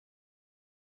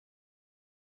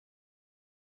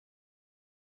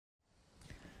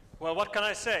Well, what can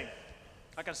I say?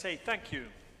 I can say thank you.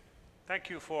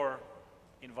 Thank you for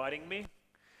inviting me.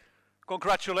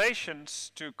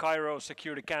 Congratulations to Cairo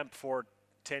Security Camp for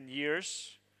 10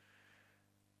 years.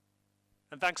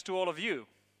 And thanks to all of you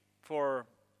for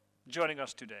joining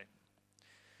us today.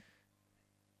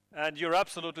 And you're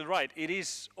absolutely right. It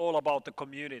is all about the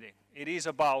community. It is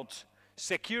about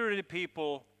security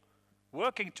people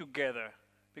working together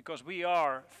because we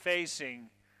are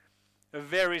facing a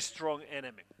very strong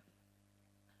enemy.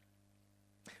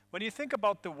 When you think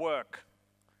about the work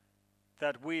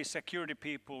that we security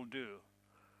people do,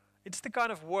 it's the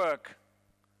kind of work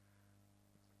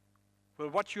where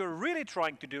what you're really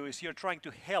trying to do is you're trying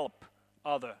to help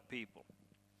other people.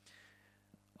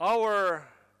 Our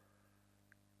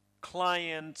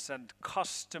clients and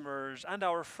customers and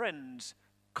our friends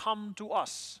come to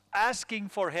us asking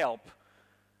for help,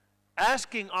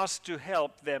 asking us to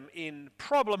help them in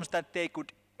problems that they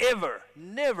could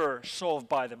never solve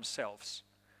by themselves.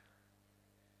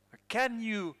 Can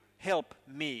you help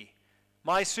me?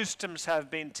 My systems have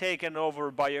been taken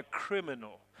over by a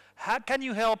criminal. How can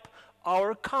you help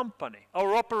our company?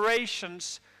 Our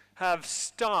operations have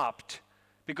stopped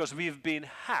because we've been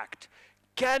hacked.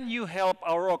 Can you help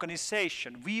our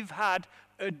organization? We've had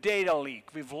a data leak.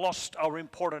 We've lost our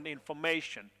important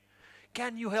information.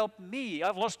 Can you help me?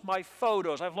 I've lost my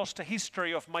photos. I've lost a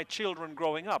history of my children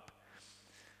growing up.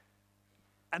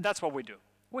 And that's what we do.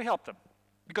 We help them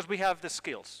because we have the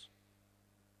skills.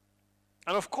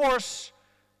 And of course,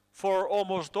 for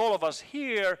almost all of us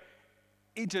here,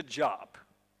 it's a job.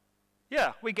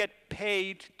 Yeah, we get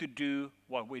paid to do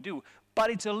what we do,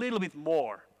 but it's a little bit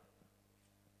more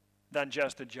than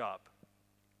just a job.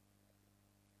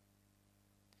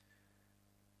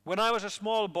 When I was a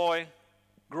small boy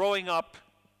growing up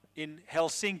in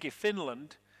Helsinki,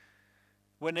 Finland,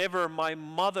 whenever my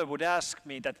mother would ask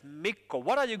me that, Mikko,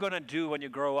 what are you going to do when you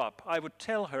grow up? I would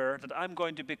tell her that I'm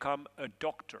going to become a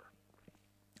doctor.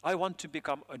 I want to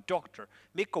become a doctor.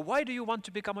 Mikko, why do you want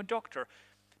to become a doctor?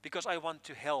 Because I want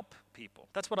to help people.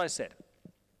 That's what I said.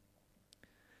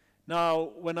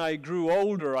 Now, when I grew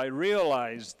older, I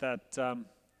realized that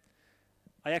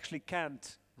I actually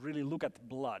can't really look at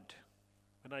blood.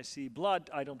 When I see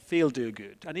blood, I don't feel too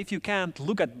good. And if you can't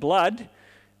look at blood,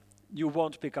 you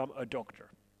won't become a doctor.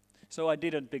 So I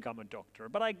didn't become a doctor.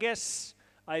 But I guess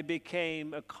I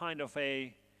became a kind of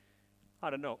a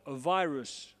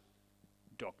virus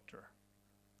doctor.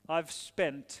 I've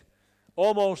spent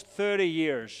almost 30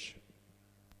 years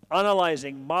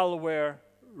analyzing malware,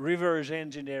 reverse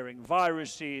engineering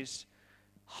viruses,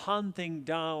 hunting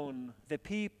down the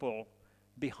people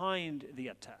behind the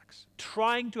attacks,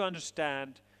 trying to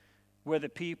understand where the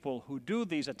people who do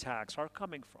these attacks are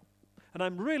coming from. And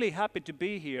I'm really happy to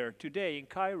be here today in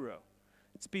Cairo.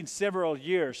 It's been several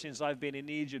years since I've been in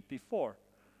Egypt before.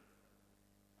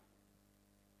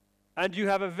 And you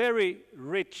have a very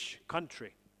rich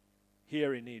country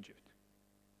here in Egypt.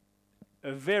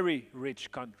 A very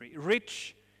rich country.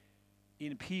 Rich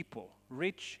in people,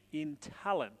 rich in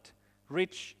talent,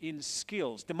 rich in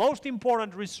skills. The most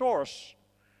important resource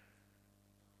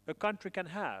a country can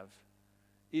have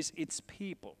is its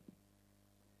people.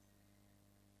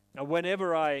 And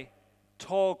whenever I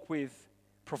talk with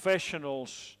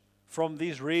professionals from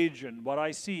this region, what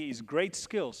I see is great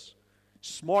skills,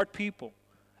 smart people.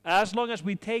 As long as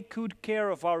we take good care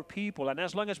of our people and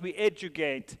as long as we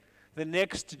educate the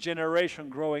next generation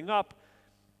growing up,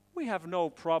 we have no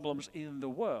problems in the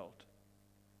world.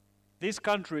 This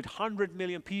country with 100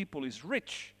 million people is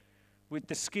rich with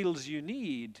the skills you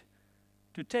need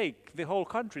to take the whole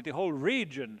country, the whole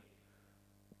region,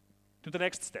 to the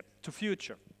next step, to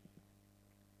future,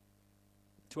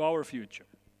 to our future.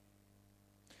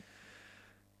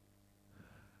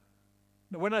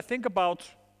 Now, when I think about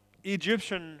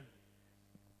Egyptian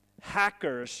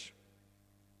hackers,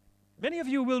 many of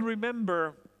you will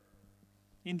remember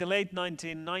in the late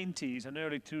 1990s and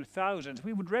early 2000s,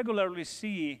 we would regularly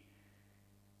see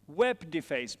web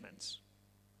defacements.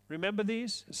 Remember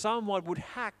these? Someone would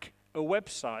hack a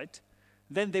website,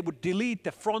 then they would delete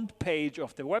the front page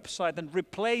of the website and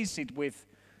replace it with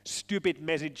stupid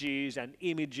messages and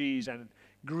images and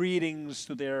greetings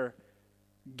to their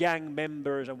gang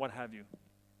members and what have you.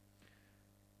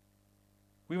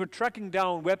 We were tracking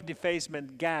down web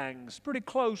defacement gangs pretty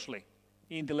closely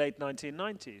in the late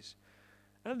 1990s.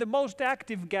 And the most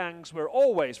active gangs were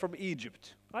always from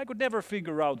Egypt. I could never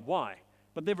figure out why.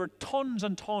 But there were tons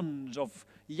and tons of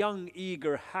young,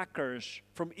 eager hackers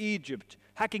from Egypt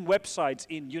hacking websites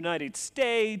in the United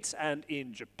States and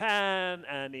in Japan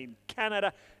and in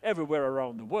Canada, everywhere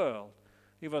around the world.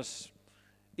 It was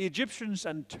Egyptians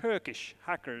and Turkish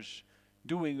hackers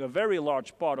doing a very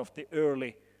large part of the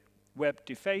early web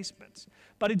defacements.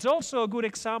 But it's also a good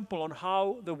example on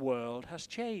how the world has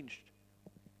changed.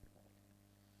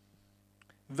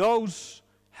 Those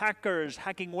hackers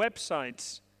hacking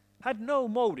websites had no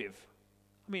motive.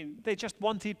 I mean, they just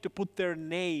wanted to put their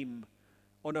name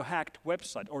on a hacked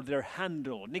website or their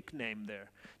handle, nickname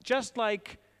there. Just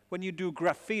like when you do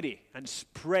graffiti and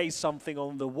spray something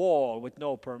on the wall with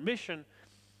no permission,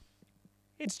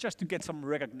 it's just to get some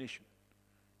recognition.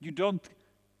 You don't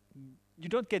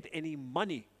get any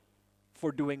money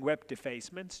for doing web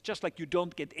defacements, just like you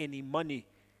don't get any money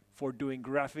for doing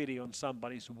graffiti on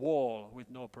somebody's wall with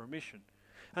no permission.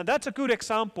 And that's a good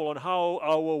example on how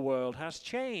our world has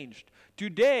changed.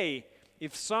 Today,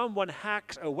 if someone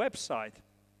hacks a website,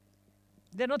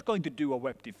 they're not going to do a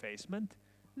web defacement.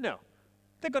 No.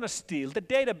 They're going to steal the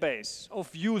database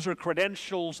of user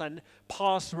credentials and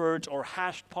passwords or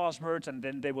hashed passwords, and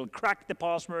then they will crack the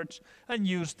passwords and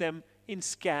use them in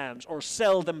scams or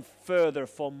sell them further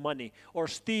for money or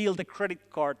steal the credit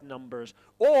card numbers,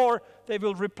 or they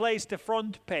will replace the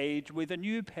front page with a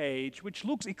new page which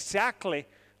looks exactly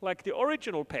like the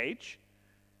original page,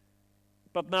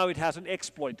 but now it has an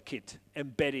exploit kit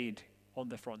embedded on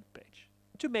the front page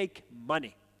to make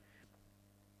money.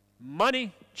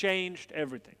 Money changed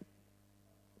everything.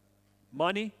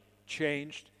 Money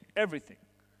changed everything.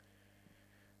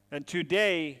 And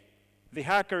today, the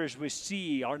hackers we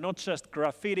see are not just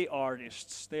graffiti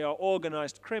artists, they are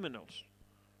organized criminals.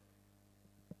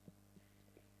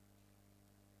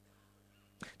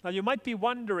 Now you might be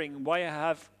wondering why I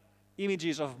have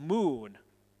images of moon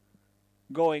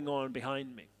going on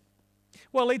behind me.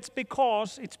 Well, it's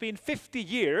because it's been 50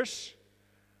 years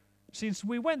since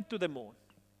we went to the moon.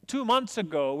 2 months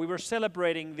ago, we were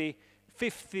celebrating the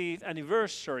 50th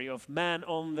anniversary of Man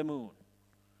on the Moon.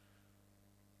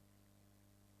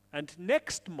 And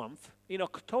next month, in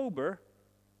October,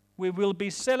 we will be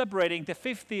celebrating the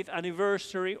 50th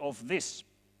anniversary of this.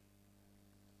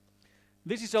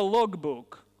 This is a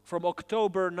logbook from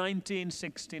October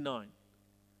 1969.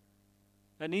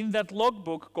 And in that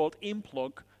logbook called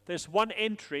Implog, there's one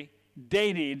entry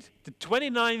dated the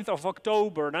 29th of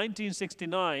October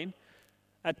 1969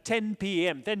 at 10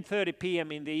 p.m., 10:30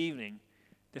 p.m. in the evening.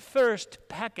 The first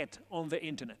packet on the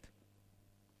internet.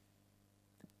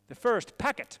 The first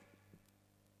packet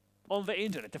on the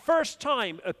internet. The first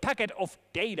time a packet of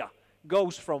data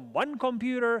goes from one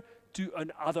computer to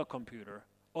another computer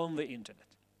on the internet.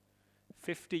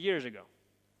 50 years ago.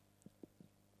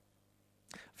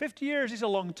 50 years is a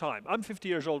long time. I'm 50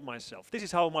 years old myself. This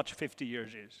is how much 50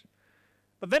 years is.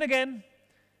 But then again,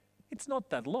 it's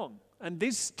not that long. And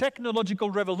this technological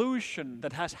revolution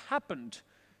that has happened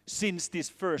since this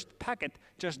first packet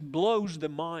just blows the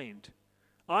mind.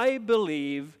 I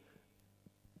believe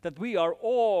that we are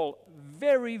all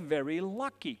very, very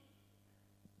lucky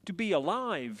to be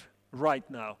alive right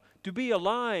now, to be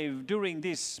alive during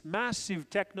this massive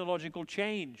technological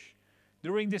change,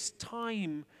 during this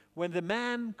time when the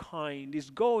mankind is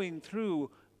going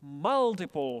through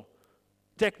multiple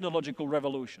technological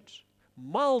revolutions.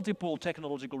 Multiple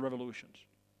technological revolutions.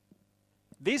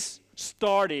 This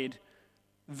started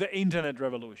the internet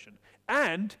revolution.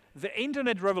 And the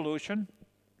internet revolution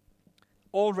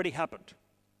already happened.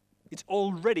 It's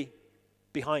already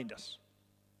behind us.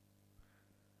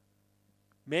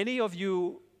 Many of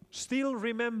you still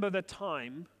remember the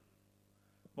time,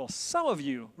 well, some of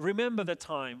you remember the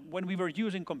time when we were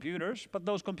using computers, but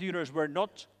those computers were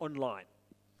not online.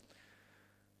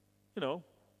 You know,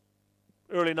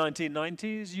 early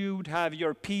 1990s, you would have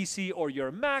your PC or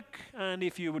your Mac, and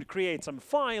if you would create some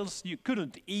files, you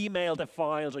couldn't email the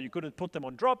files, or you couldn't put them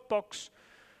on Dropbox,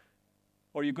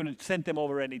 or you couldn't send them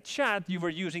over any chat. You were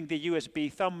using the USB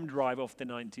thumb drive of the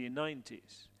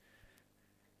 1990s.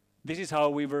 This is how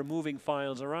we were moving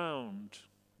files around.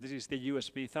 This is the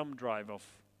USB thumb drive of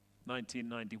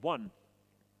 1991.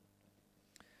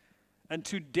 And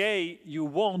today, you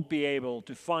won't be able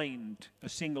to find a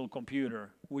single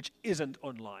computer which isn't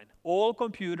online. All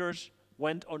computers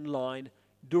went online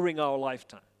during our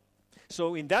lifetime.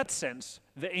 So in that sense,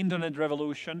 the internet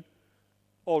revolution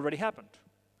already happened.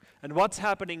 And what's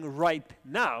happening right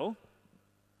now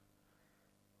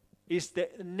is the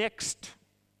next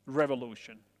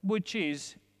revolution, which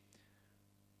is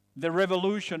the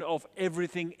revolution of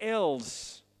everything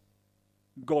else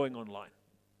going online.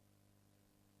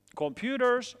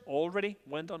 Computers already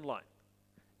went online.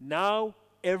 Now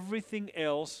everything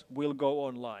else will go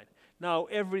online. Now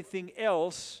everything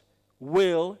else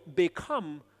will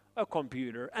become a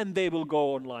computer, and they will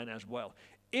go online as well.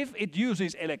 If it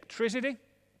uses electricity,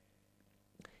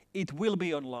 it will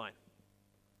be online.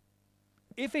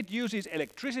 If it uses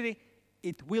electricity,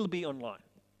 it will be online.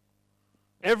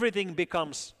 Everything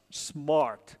becomes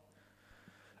smart.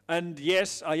 And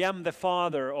yes, I am the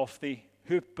father of the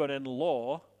Hypponen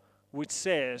law, which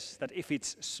says that if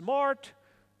it's smart,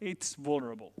 it's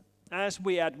vulnerable. As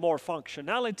we add more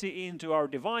functionality into our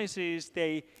devices,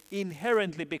 they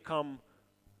inherently become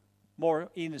more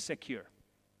insecure.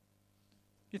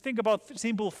 You think about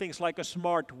simple things like a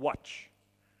smart watch.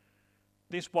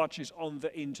 This watch is on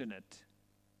the internet.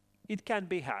 It can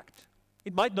be hacked.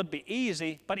 It might not be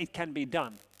easy, but it can be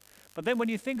done. But then when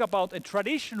you think about a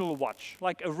traditional watch,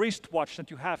 like a wristwatch that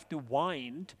you have to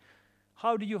wind,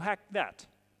 how do you hack that?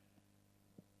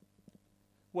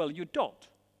 Well, you don't.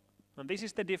 And this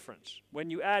is the difference. When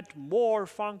you add more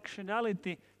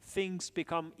functionality, things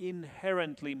become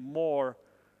inherently more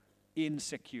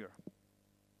insecure.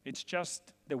 It's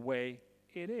just the way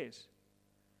it is.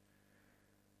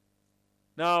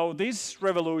 Now, this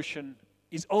revolution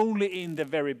is only in the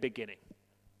very beginning.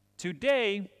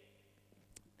 Today,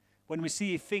 when we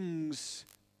see things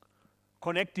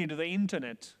connected to the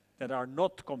internet that are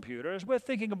not computers, we're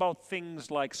thinking about things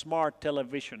like smart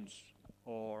televisions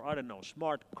or, I don't know,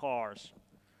 smart cars.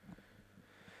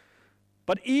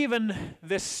 But even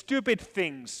the stupid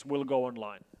things will go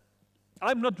online.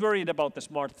 I'm not worried about the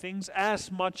smart things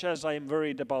as much as I am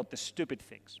worried about the stupid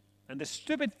things. And the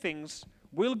stupid things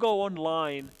will go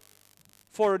online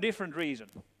for a different reason.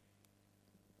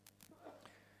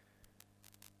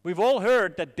 We've all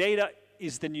heard that data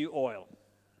is the new oil.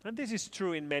 And this is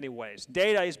true in many ways.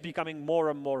 Data is becoming more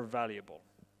and more valuable.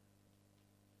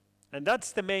 And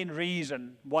that's the main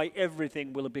reason why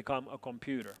everything will become a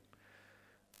computer.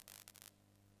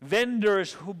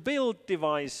 Vendors who build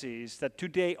devices that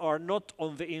today are not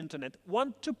on the internet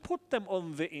want to put them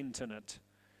on the internet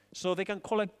so they can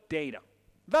collect data.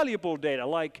 Valuable data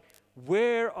like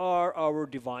where are our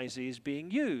devices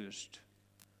being used?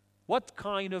 What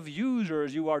kind of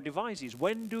users use our devices?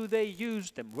 When do they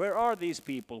use them? Where are these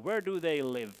people? Where do they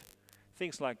live?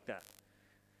 Things like that.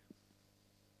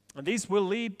 And this will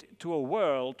lead to a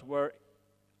world where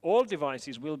all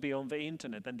devices will be on the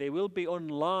internet and they will be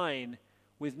online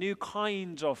with new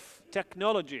kinds of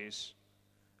technologies.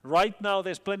 Right now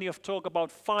there's plenty of talk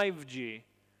about 5G.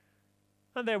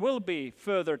 And there will be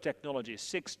further technologies,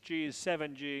 6G,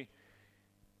 7G,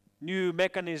 new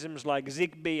mechanisms like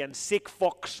Zigbee and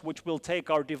Sigfox, which will take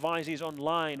our devices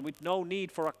online with no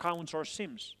need for accounts or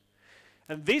SIMs.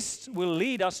 And this will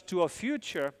lead us to a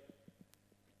future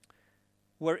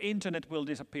where internet will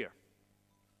disappear.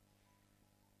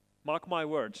 Mark my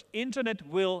words, internet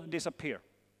will disappear.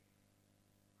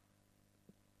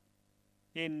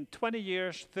 In 20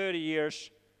 years, 30 years,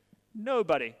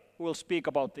 nobody will speak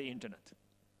about the internet.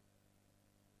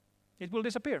 It will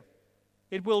disappear.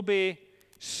 It will be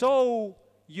so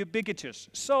ubiquitous,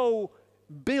 so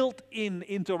built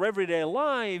into our everyday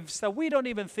lives that we don't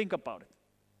even think about it.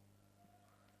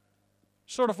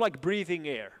 Sort of like breathing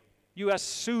air. You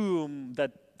assume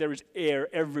that there is air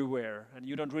everywhere and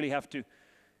you don't really have to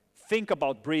think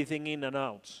about breathing in and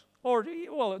out. Or,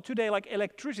 well, today like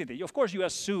electricity. Of course you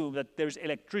assume that there's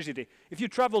electricity. If you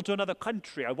travel to another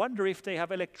country, I wonder if they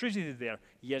have electricity there.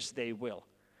 Yes, they will.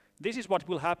 This is what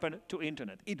will happen to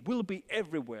internet. It will be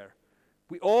everywhere.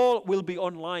 We all will be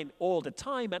online all the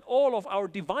time, and all of our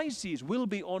devices will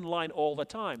be online all the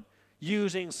time,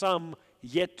 using some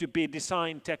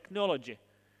yet-to-be-designed technology.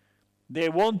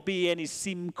 There won't be any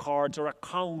SIM cards or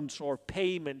accounts or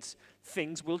payments.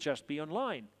 Things will just be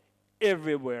online,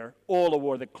 everywhere, all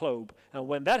over the globe. And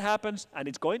when that happens, and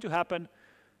it's going to happen,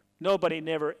 nobody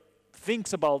never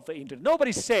thinks about the internet.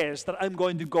 Nobody says that I'm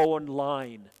going to go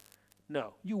online.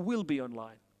 No, you will be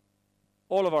online.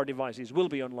 All of our devices will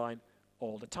be online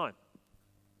all the time.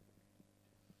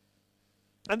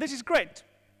 And this is great.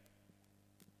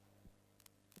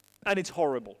 And it's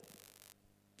horrible.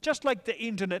 Just like the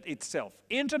internet itself.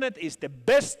 Internet is the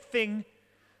best thing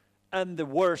and the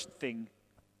worst thing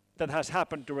that has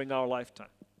happened during our lifetime.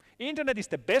 Internet is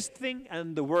the best thing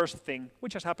and the worst thing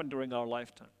which has happened during our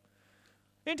lifetime.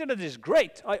 Internet is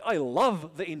great. I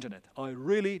love the internet. I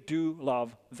really do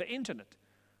love the internet.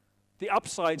 The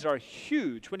upsides are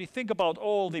huge. When you think about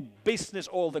all the business,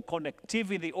 all the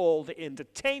connectivity, all the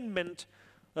entertainment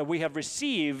that we have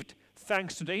received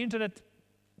thanks to the internet,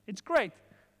 it's great.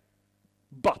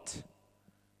 But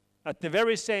at the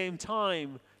very same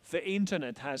time, the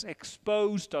internet has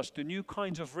exposed us to new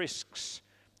kinds of risks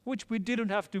which we didn't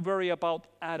have to worry about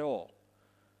at all.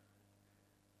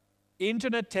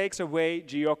 Internet takes away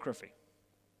geography.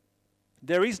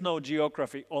 There is no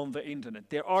geography on the internet.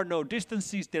 There are no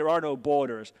distances, there are no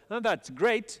borders. And that's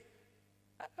great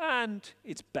And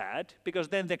it's bad, because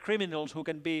then the criminals who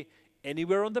can be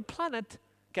anywhere on the planet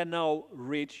can now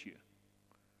reach you.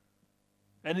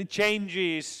 And it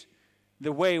changes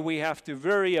the way we have to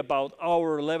worry about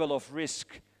our level of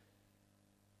risk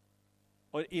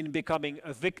in becoming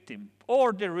a victim,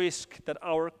 or the risk that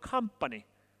our company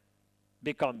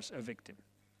becomes a victim.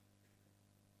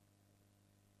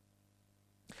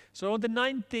 So on the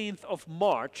 19th of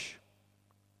March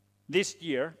this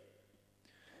year,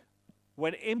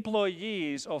 when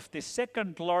employees of the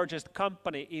second largest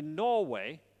company in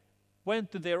Norway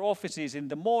went to their offices in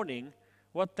the morning,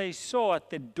 what they saw at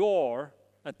the door,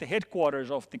 at the headquarters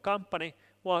of the company,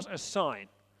 was a sign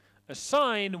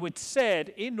which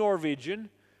said in Norwegian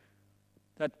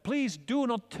that please do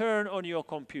not turn on your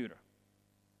computer.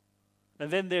 And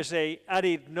then there's an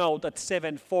added note at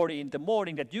 7:40 in the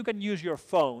morning that you can use your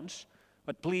phones,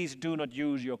 but please do not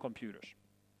use your computers.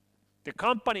 The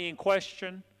company in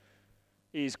question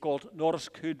is called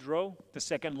Norsk Hydro, the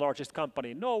second largest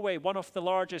company in Norway, one of the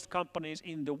largest companies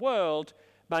in the world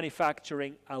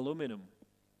manufacturing aluminum.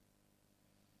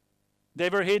 They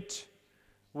were hit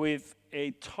with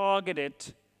a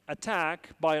targeted attack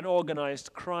by an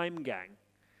organized crime gang.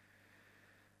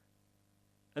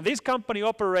 And this company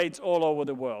operates all over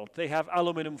the world. They have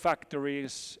aluminum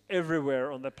factories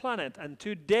everywhere on the planet. And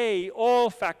today, all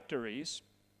factories,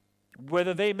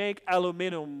 whether they make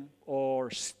aluminum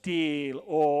or steel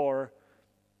or,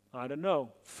 I don't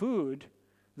know, food,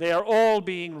 they are all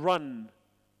being run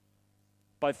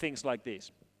by things like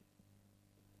these.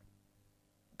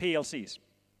 PLCs.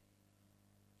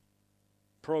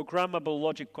 Programmable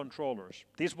logic controllers.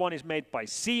 This one is made by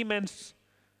Siemens.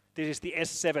 This is the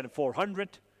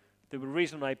S7400. The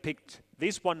reason I picked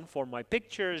this one for my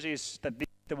pictures is that this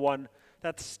is the one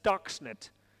that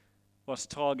Stuxnet was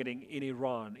targeting in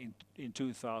Iran in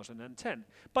 2010.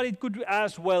 But it could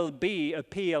as well be a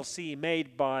PLC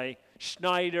made by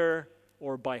Schneider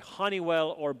or by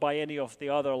Honeywell or by any of the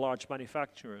other large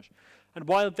manufacturers. And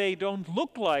while they don't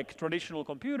look like traditional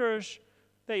computers,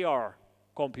 they are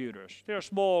computers. They are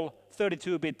small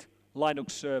 32-bit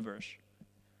Linux servers.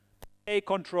 They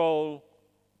control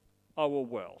our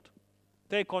world.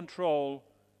 They control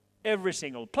every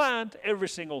single plant, every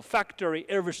single factory,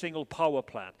 every single power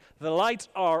plant. The lights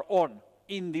are on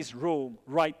in this room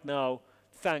right now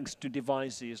thanks to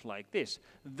devices like this.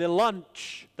 The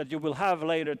lunch that you will have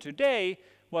later today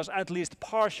was at least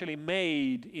partially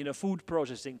made in a food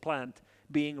processing plant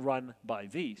being run by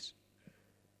these.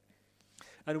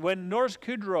 And when Norsk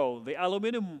Hydro, the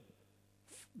aluminum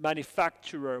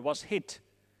manufacturer, was hit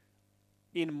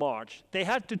in March, they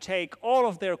had to take all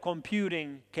of their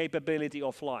computing capability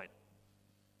offline.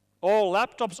 All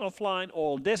laptops offline,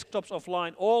 all desktops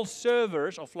offline, all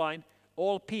servers offline,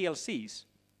 all PLCs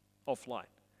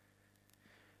offline.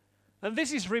 And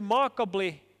this is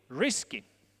remarkably risky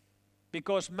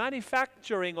because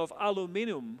manufacturing of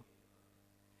aluminum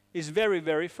is very,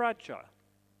 very fragile.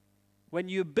 When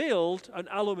you build an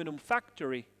aluminum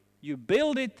factory, you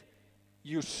build it,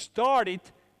 you start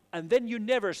it, and then you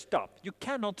never stop. You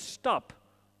cannot stop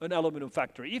an aluminum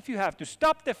factory. If you have to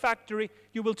stop the factory,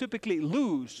 you will typically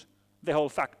lose the whole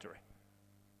factory.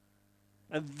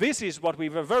 And this is what we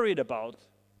were worried about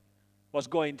was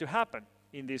going to happen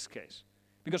in this case.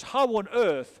 Because how on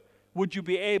earth would you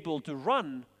be able to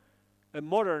run a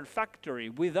modern factory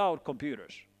without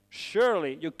computers?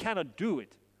 Surely you cannot do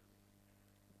it.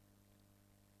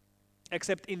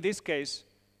 Except in this case,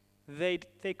 they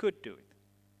could do it.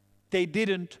 They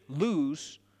didn't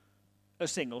lose a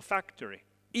single factory,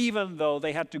 even though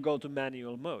they had to go to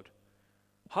manual mode.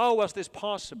 How was this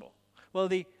possible? Well,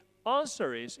 the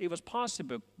answer is it was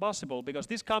possible because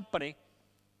this company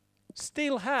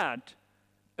still had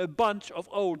a bunch of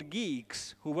old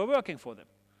geeks who were working for them.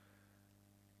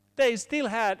 They still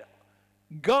had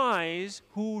guys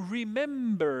who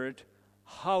remembered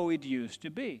how it used to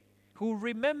be, who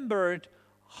remembered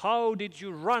how did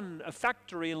you run a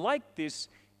factory like this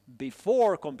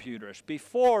before computers,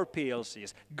 before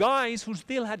PLCs. Guys who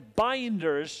still had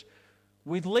binders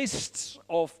with lists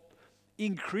of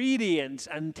ingredients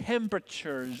and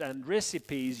temperatures and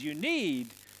recipes you need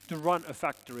to run a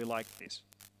factory like this.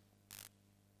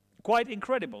 Quite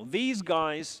incredible. These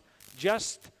guys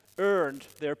just earned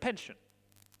their pension.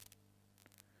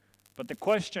 But the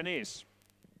question is,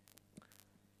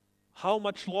 how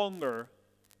much longer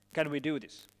can we do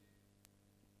this?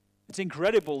 It's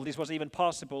incredible this was even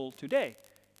possible today.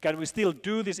 Can we still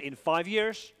do this in 5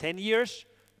 years, 10 years?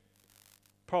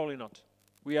 Probably not.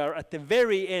 We are at the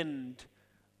very end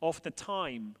of the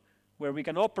time where we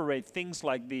can operate things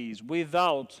like these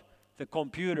without the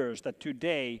computers that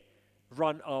today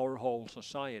run our whole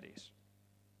societies.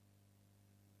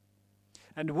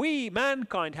 And we,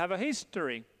 mankind, have a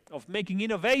history of making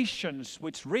innovations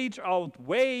which reach out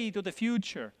way to the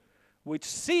future, which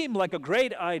seem like a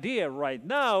great idea right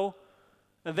now,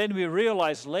 and then we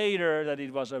realize later that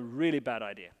it was a really bad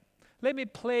idea. Let me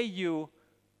play you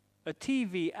a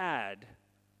TV ad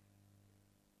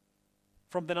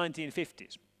from the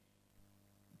 1950s.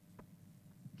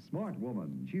 Smart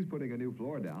woman, she's putting a new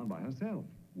floor down by herself.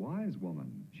 Wise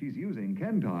woman, she's using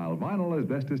Kentile vinyl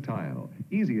asbestos tile.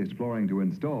 Easiest flooring to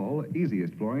install,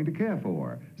 easiest flooring to care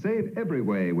for. Save every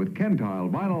way with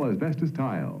Kentile vinyl asbestos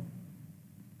tile.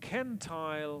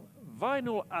 Kentile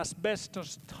vinyl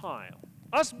asbestos tile.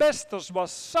 Asbestos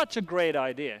was such a great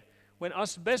idea. When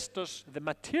asbestos, the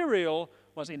material,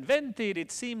 was invented,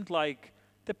 it seemed like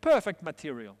the perfect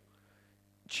material.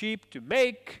 Cheap to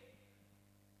make,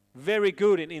 very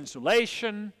good in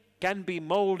insulation, can be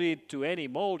molded to any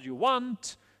mold you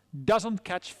want, doesn't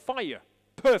catch fire.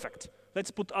 Perfect.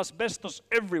 Let's put asbestos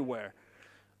everywhere.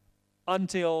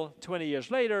 Until 20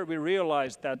 years later, we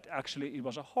realized that actually it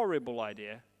was a horrible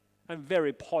idea and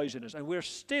very poisonous, and we're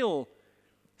still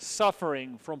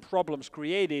suffering from problems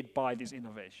created by this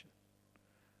innovation.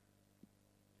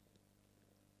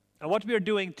 And what we are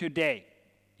doing today,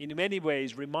 in many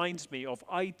ways, reminds me of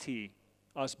IT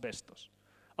asbestos.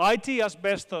 IT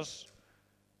asbestos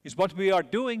is what we are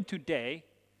doing today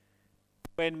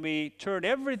when we turn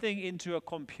everything into a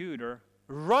computer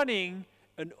running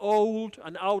an old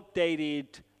and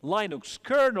outdated Linux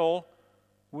kernel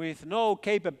with no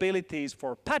capabilities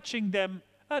for patching them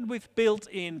and with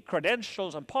built-in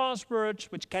credentials and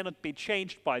passwords which cannot be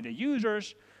changed by the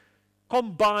users,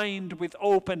 combined with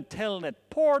open telnet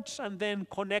ports and then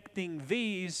connecting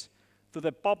these to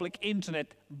the public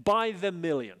internet by the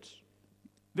millions.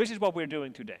 This is what we're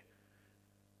doing today.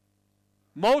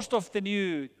 Most of the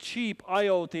new cheap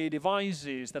IoT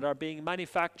devices that are being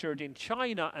manufactured in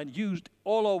China and used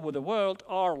all over the world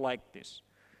are like this.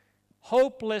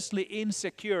 Hopelessly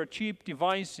insecure cheap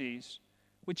devices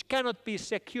which cannot be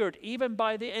secured even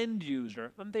by the end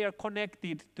user, and they are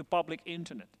connected to public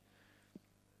internet.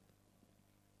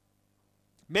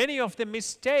 Many of the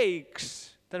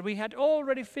mistakes that we had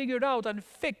already figured out and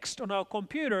fixed on our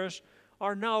computers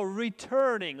are now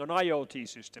returning on IoT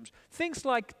systems. Things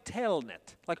like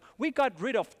Telnet. Like we got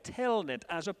rid of Telnet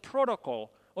as a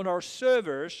protocol on our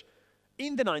servers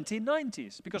in the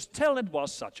 1990s because Telnet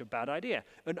was such a bad idea.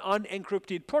 An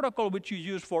unencrypted protocol which you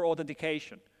use for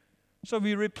authentication. So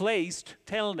we replaced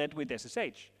Telnet with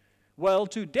SSH. Well,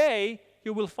 today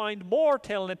you will find more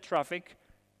Telnet traffic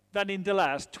than in the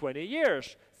last 20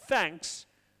 years, thanks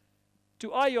to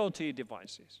IoT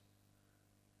devices.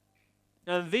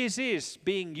 And this is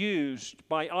being used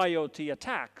by IoT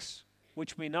attacks,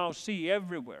 which we now see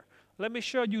everywhere. Let me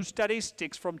show you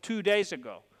statistics from 2 days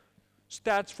ago.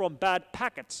 Stats from Bad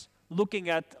Packets, looking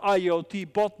at IoT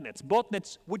botnets.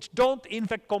 Botnets which don't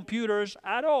infect computers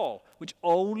at all, which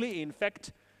only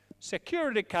infect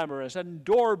security cameras and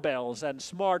doorbells and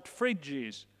smart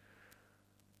fridges.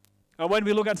 And when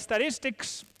we look at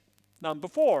statistics, number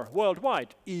 4,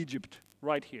 worldwide, Egypt,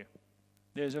 right here.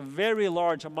 There's a very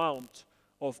large amount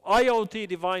of IoT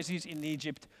devices in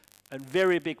Egypt, and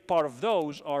very big part of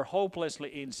those are hopelessly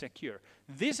insecure.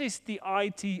 This is the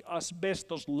IT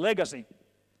asbestos legacy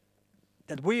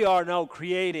that we are now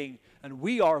creating and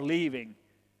we are leaving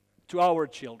to our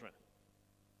children.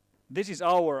 This is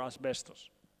our asbestos.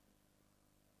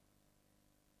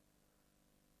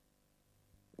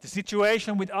 The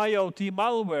situation with IoT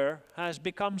malware has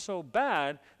become so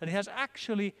bad that it has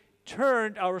actually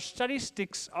turned our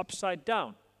statistics upside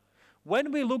down.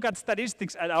 When we look at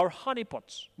statistics at our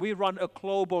honeypots, we run a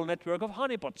global network of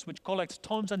honeypots which collects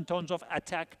tons and tons of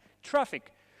attack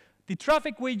traffic. The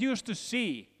traffic we used to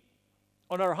see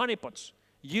on our honeypots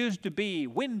used to be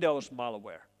Windows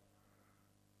malware.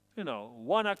 You know,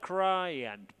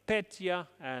 WannaCry and Petya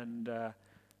and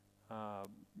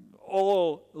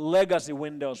all legacy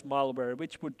Windows malware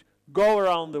which would go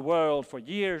around the world for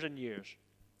years and years.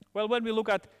 Well, when we look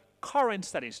at current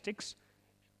statistics,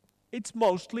 it's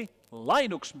mostly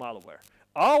Linux malware.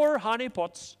 Our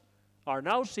honeypots are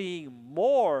now seeing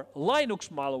more Linux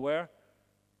malware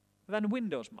than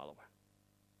Windows malware.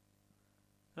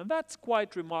 And that's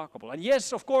quite remarkable. And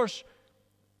yes, of course,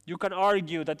 you can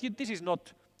argue that this is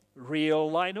not real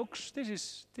Linux.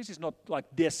 This is not like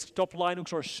desktop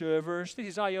Linux or servers. This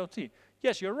is IoT.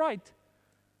 Yes, you're right.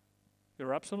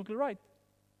 You're absolutely right.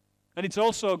 And it's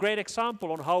also a great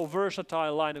example on how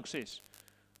versatile Linux is.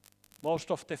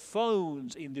 Most of the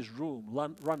phones in this room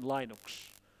run Linux.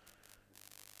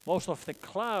 Most of the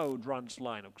cloud runs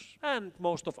Linux. And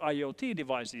most of IoT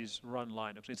devices run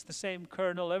Linux. It's the same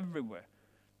kernel everywhere.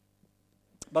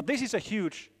 But this is a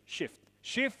huge shift.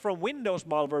 Shift from Windows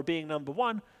malware being number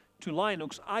one to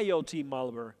Linux IoT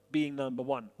malware being number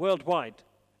one worldwide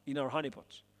in our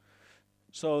honeypots.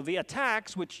 So the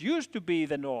attacks which used to be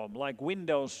the norm, like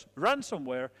Windows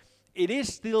ransomware, it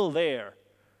is still there.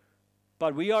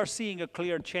 But we are seeing a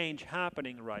clear change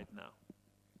happening right now.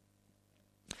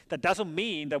 That doesn't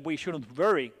mean that we shouldn't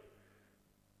worry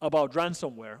about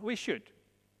ransomware. We should.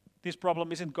 This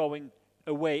problem isn't going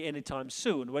away anytime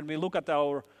soon. When we look at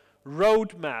our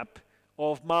roadmap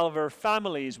of malware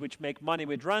families which make money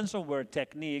with ransomware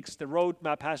techniques, the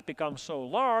roadmap has become so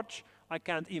large, I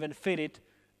can't even fit it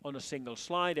on a single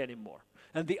slide anymore.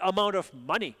 And the amount of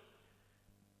money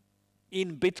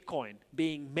in Bitcoin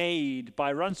being made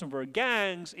by ransomware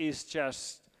gangs is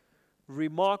just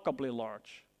remarkably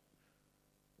large.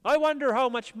 I wonder how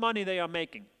much money they are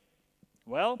making.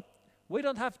 Well, we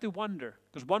don't have to wonder,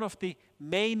 because one of the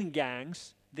main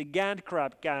gangs, the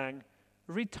GandCrab gang,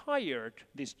 retired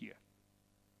this year.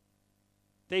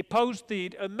 They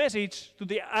posted a message to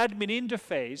the admin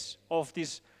interface of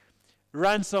this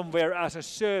ransomware as a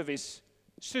service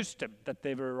system that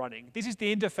they were running. This is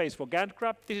the interface for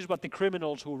GandCrab. This is what the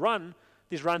criminals who run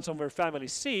this ransomware family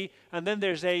see. And then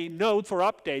there's a note for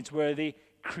updates where the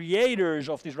creators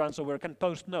of this ransomware can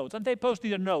post notes. And they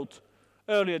posted a note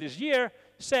earlier this year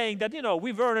saying that, you know,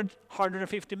 we've earned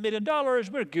 $150 million.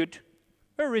 We're good.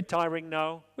 We're retiring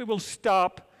now. We will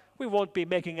stop. We won't be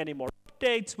making any more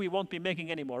updates. We won't be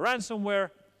making any more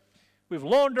ransomware. We've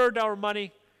laundered our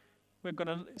money. We're going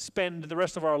to spend the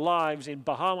rest of our lives in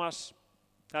Bahamas.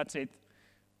 That's it.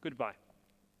 Goodbye.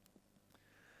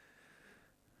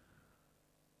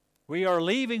 We are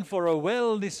leaving for a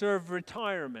well-deserved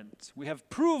retirement. We have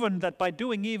proven that by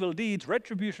doing evil deeds,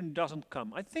 retribution doesn't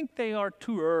come. I think they are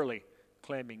too early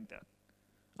claiming that.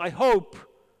 I hope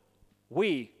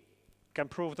we can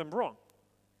prove them wrong.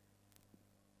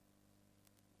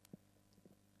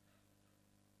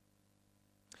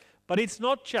 But it's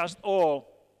not just all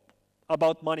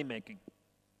about money making.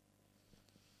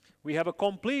 We have a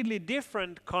completely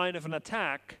different kind of an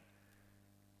attack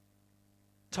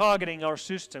targeting our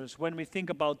systems when we think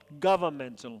about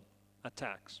governmental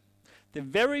attacks. The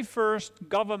very first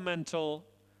governmental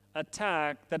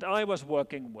attack that I was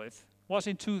working with was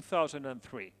in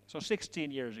 2003, so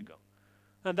 16 years ago.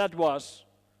 And that was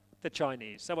the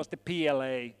Chinese. That was the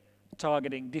PLA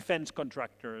targeting defense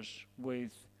contractors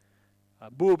with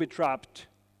booby-trapped,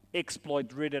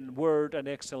 exploit-ridden Word and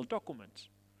Excel documents.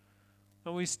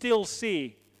 And we still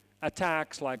see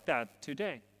attacks like that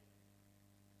today.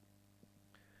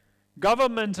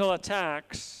 Governmental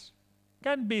attacks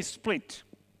can be split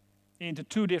into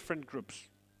two different groups.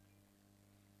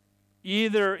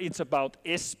 Either it's about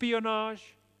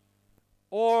espionage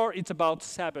or it's about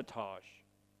sabotage.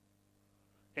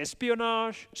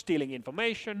 Espionage, stealing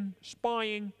information,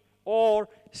 spying, or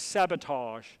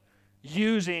sabotage,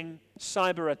 using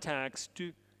cyber attacks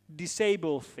to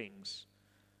disable things.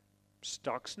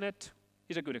 Stuxnet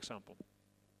is a good example.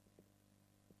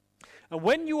 And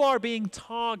when you are being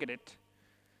targeted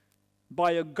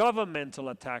by a governmental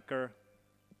attacker,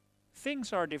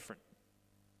 things are different.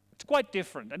 It's quite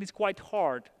different, and it's quite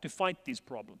hard to fight these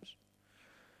problems.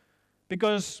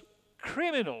 Because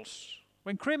criminals,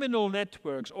 when criminal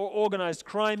networks or organized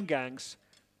crime gangs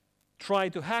try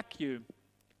to hack you,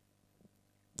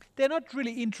 they're not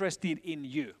really interested in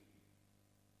you.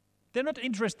 They're not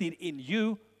interested in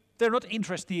you. They're not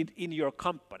interested in your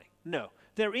company. No,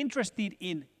 they're interested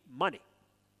in money.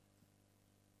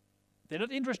 They're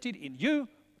not interested in you.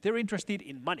 They're interested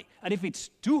in money. And if it's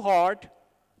too hard,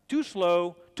 too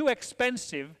slow, too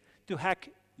expensive to hack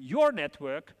your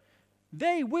network,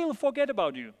 they will forget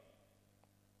about you.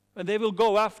 And they will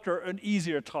go after an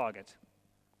easier target.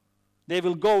 They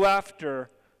will go after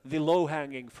the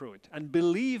low-hanging fruit. And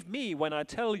believe me when I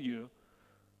tell you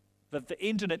that the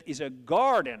internet is a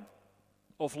garden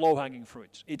of low-hanging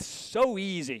fruits. It's so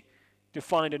easy to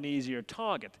find an easier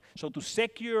target. So to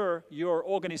secure your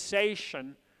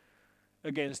organization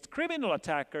against criminal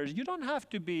attackers, you don't have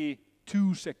to be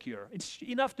too secure. It's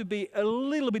enough to be a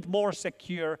little bit more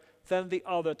secure than the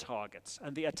other targets.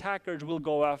 And the attackers will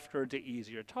go after the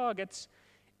easier targets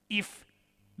if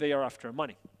they are after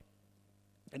money.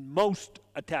 And most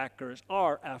attackers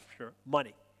are after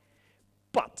money.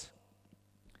 But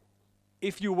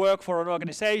if you work for an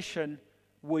organization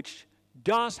which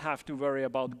does have to worry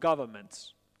about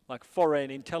governments, like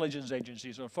foreign intelligence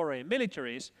agencies or foreign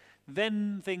militaries,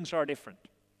 then things are different.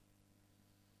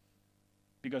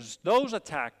 Because those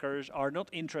attackers are not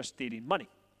interested in money.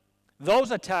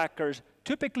 Those attackers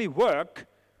typically work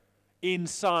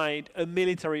inside a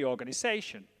military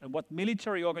organization. And what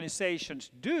military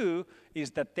organizations do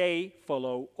is that they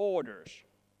follow orders.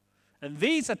 And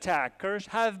these attackers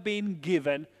have been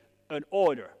given an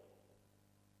order.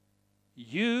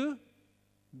 You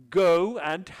go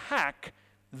and hack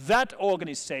that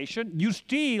organization, you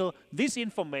steal this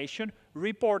information,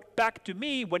 report back to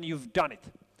me when you've done it.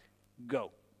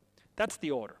 Go. That's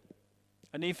the order.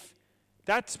 And if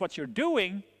that's what you're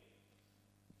doing,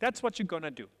 that's what you're going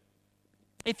to do.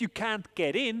 If you can't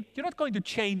get in, you're not going to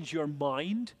change your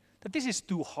mind that this is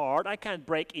too hard, I can't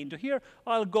break into here,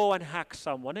 I'll go and hack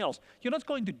someone else. You're not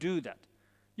going to do that.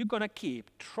 You're going to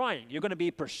keep trying. You're going to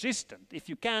be persistent. If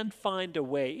you can't find a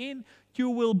way in, you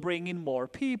will bring in more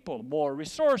people, more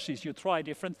resources. You try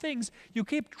different things. You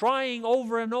keep trying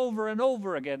over and over and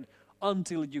over again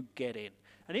until you get in.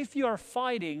 And if you are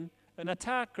fighting an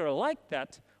attacker like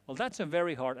that, well, that's a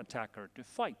very hard attacker to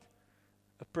fight.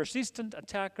 A persistent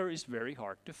attacker is very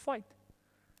hard to fight.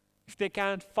 If they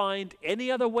can't find any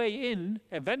other way in,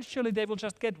 eventually they will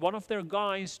just get one of their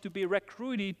guys to be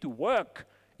recruited to work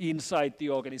inside the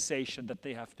organization that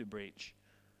they have to breach.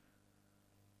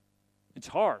 It's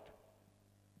hard.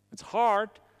 It's hard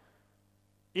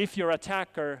if your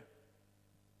attacker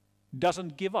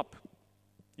doesn't give up,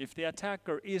 if the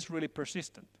attacker is really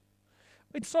persistent.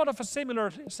 It's sort of a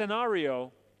similar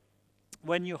scenario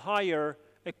when you hire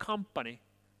a company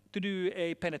to do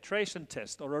a penetration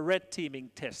test or a red teaming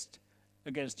test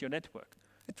against your network.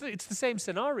 It's the same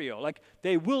scenario. Like,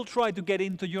 they will try to get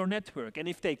into your network, and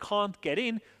if they can't get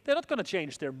in, they're not going to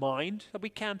change their mind. We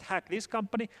can't hack this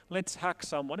company, let's hack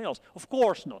someone else. Of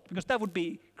course not, because that would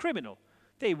be criminal.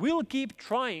 They will keep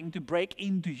trying to break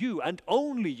into you and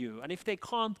only you, and if they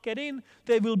can't get in,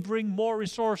 they will bring more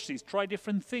resources, try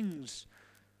different things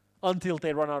until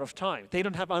they run out of time. They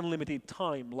don't have unlimited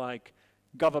time like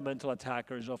governmental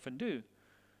attackers often do.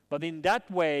 But in that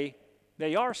way,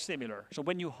 they are similar. So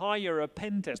when you hire a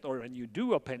pen test, or when you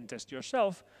do a pen test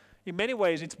yourself, in many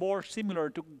ways it's more similar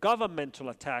to governmental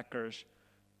attackers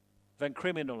than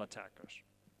criminal attackers.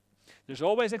 There's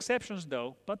always exceptions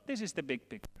though, but this is the big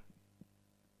picture.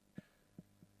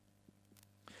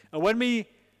 And when we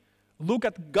look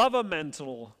at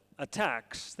governmental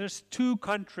attacks, there's two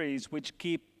countries which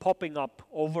keep popping up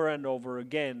over and over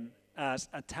again as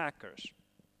attackers: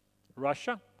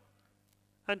 Russia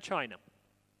and China.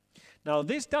 Now,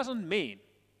 this doesn't mean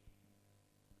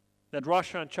that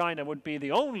Russia and China would be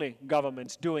the only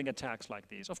governments doing attacks like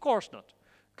these. Of course not.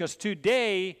 Because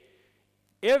today,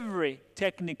 every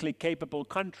technically capable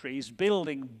country is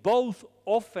building both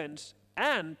offense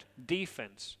and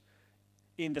defense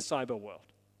in the cyber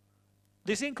world.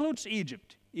 This includes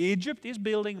Egypt. Egypt is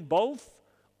building both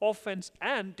offense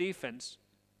and defense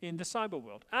in the cyber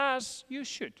world, as you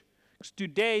should. Because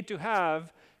today, to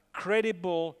have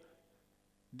credible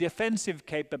defensive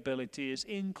capabilities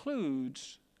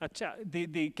includes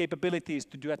the capabilities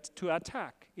to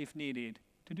attack if needed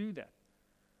to do that.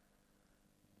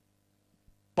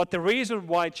 But the reason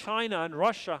why China and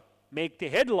Russia make the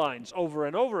headlines over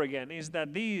and over again is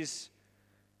that these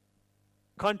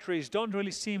countries don't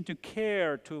really seem to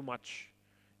care too much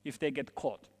if they get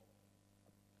caught.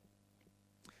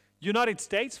 United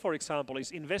States, for example,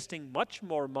 is investing much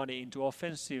more money into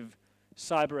offensive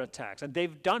cyber attacks, and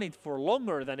they've done it for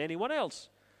longer than anyone else.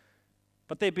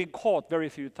 But they've been caught very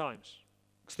few times,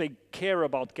 because they care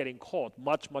about getting caught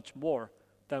much, much more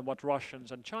than what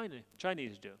Russians and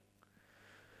Chinese do.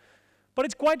 But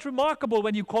it's quite remarkable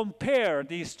when you compare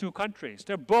these two countries.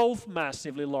 They're both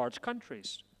massively large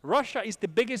countries. Russia is the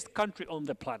biggest country on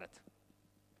the planet.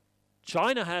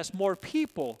 China has more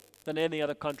people than any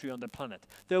other country on the planet.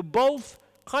 They're both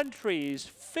countries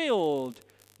filled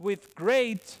with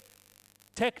great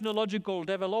technological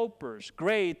developers,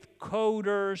 great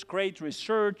coders, great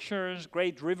researchers,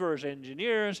 great reverse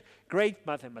engineers, great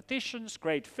mathematicians,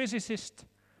 great physicists.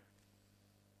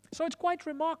 So it's quite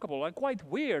remarkable and quite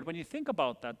weird when you think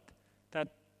about that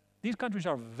these countries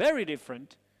are very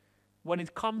different when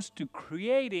it comes to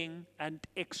creating and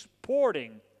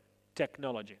exporting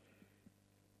technology.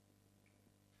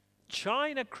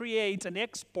 China creates and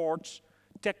exports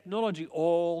technology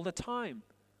all the time.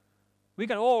 We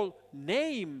can all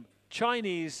name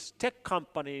Chinese tech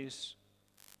companies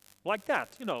like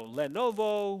that. You know,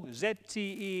 Lenovo,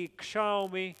 ZTE,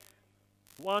 Xiaomi,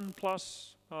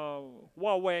 OnePlus,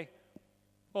 Huawei,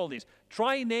 all these.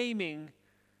 Try naming,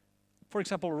 for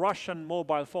example, Russian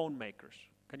mobile phone makers.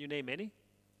 Can you name any?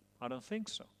 I don't think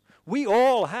so. We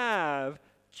all have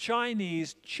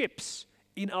Chinese chips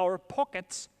in our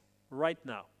pockets right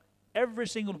now. Every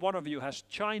single one of you has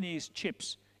Chinese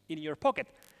chips in your pocket.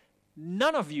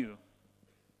 None of you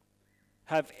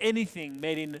have anything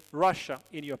made in Russia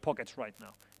in your pockets right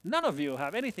now. None of you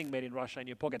have anything made in Russia in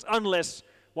your pockets, unless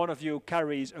one of you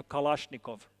carries a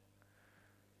Kalashnikov.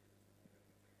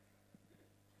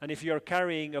 And if you're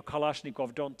carrying a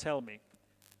Kalashnikov, don't tell me.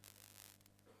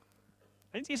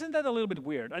 And isn't that a little bit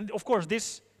weird? And of course,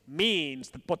 this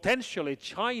means that potentially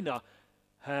China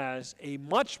has a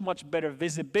much, much better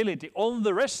visibility on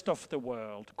the rest of the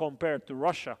world compared to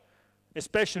Russia,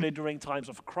 especially during times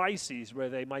of crises where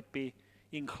they might be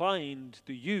inclined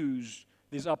to use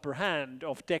this upper hand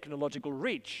of technological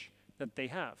reach that they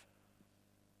have.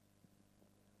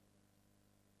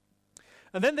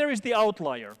 And then there is the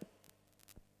outlier,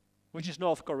 which is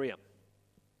North Korea.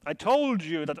 I told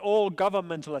you that all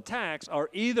governmental attacks are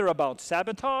either about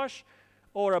sabotage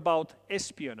or about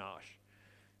espionage.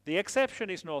 The exception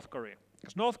is North Korea,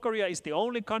 because North Korea is the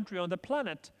only country on the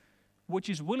planet which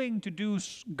is willing to do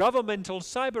governmental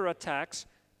cyber attacks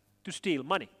to steal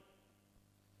money.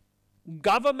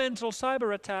 Governmental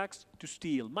cyber attacks to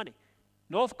steal money.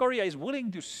 North Korea is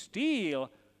willing to steal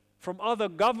from other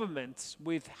governments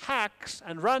with hacks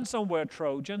and ransomware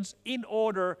trojans in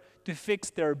order to fix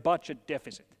their budget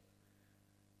deficit.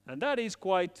 And that is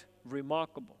quite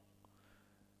remarkable.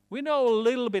 We know a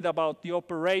little bit about the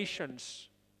operations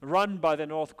run by the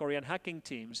North Korean hacking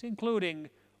teams,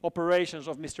 including operations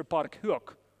of Mr. Park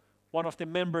Hyuk, one of the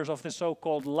members of the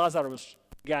so-called Lazarus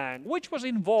gang, which was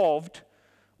involved,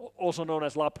 also known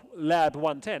as Lab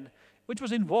 110, which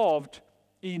was involved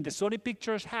in the Sony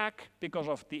Pictures hack because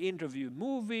of the Interview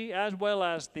movie, as well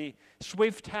as the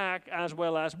Swift hack, as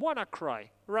well as WannaCry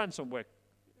ransomware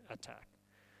attack.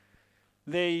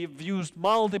 They've used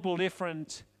multiple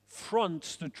different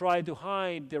fronts to try to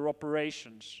hide their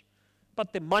operations.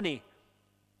 But the money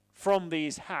from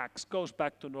these hacks goes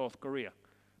back to North Korea,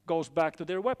 goes back to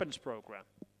their weapons program.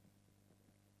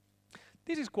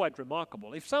 This is quite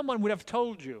remarkable. If someone would have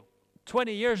told you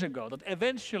 20 years ago that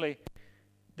eventually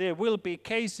there will be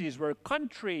cases where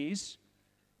countries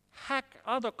hack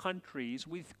other countries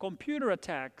with computer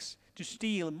attacks to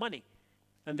steal money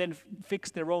and then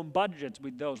fix their own budgets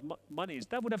with those monies,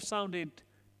 that would have sounded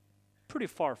pretty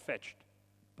far-fetched.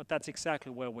 But that's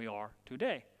exactly where we are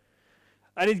today.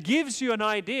 And it gives you an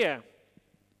idea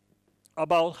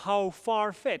about how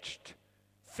far-fetched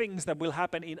things that will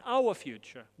happen in our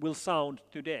future will sound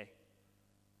today.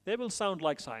 They will sound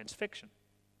like science fiction.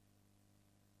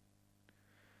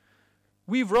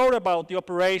 We wrote about the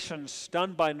operations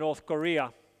done by North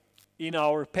Korea in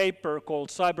our paper called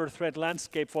Cyber Threat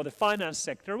Landscape for the Finance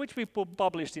Sector, which we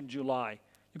published in July.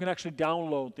 You can actually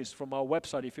download this from our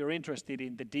website if you're interested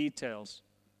in the details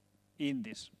in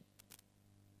this.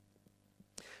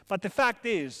 But the fact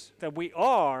is that we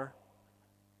are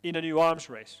in a new arms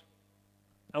race.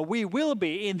 And we will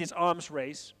be in this arms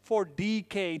race for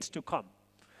decades to come.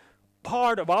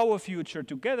 Part of our future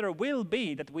together will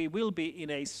be that we will be in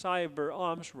a cyber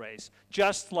arms race,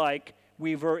 just like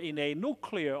we were in a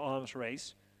nuclear arms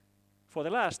race for the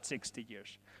last 60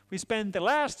 years. We spent the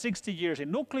last 60 years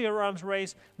in nuclear arms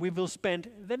race, we will spend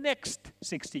the next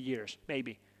 60 years,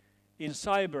 maybe, in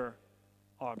cyber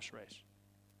arms race.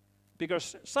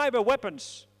 Because cyber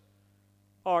weapons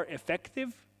are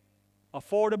effective,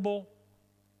 affordable,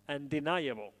 and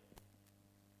deniable.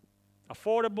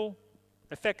 Affordable,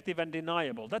 effective, and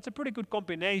deniable. That's a pretty good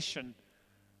combination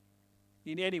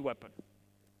in any weapon.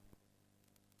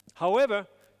 However,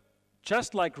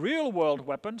 just like real-world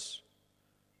weapons,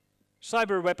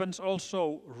 cyber weapons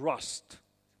also rust.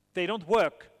 They don't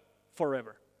work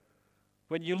forever.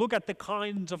 When you look at the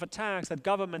kinds of attacks that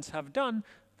governments have done,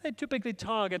 they typically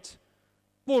target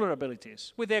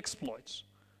vulnerabilities with exploits.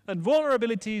 And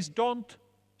vulnerabilities don't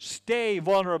stay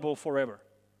vulnerable forever.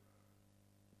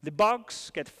 The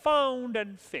bugs get found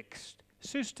and fixed.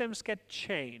 Systems get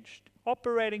changed.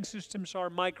 Operating systems are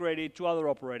migrated to other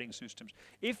operating systems.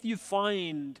 If you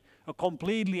find a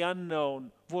completely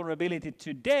unknown vulnerability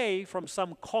today from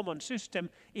some common system,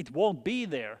 it won't be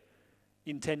there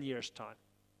in 10 years' time,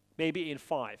 maybe in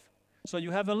 5. So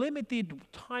you have a limited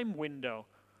time window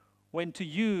when to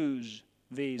use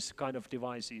these kind of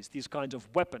devices, these kinds of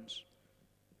weapons.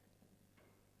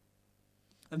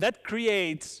 And that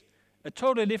creates a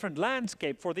totally different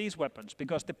landscape for these weapons,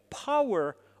 because the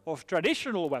power of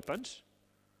traditional weapons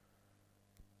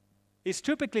is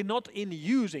typically not in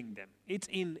using them, it's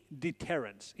in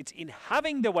deterrence. It's in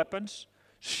having the weapons,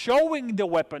 showing the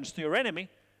weapons to your enemy,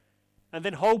 and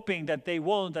then hoping that they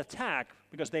won't attack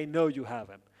because they know you have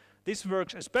them. This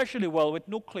works especially well with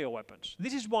nuclear weapons.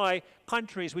 This is why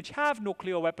countries which have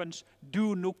nuclear weapons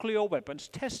do nuclear weapons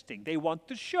testing. They want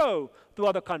to show to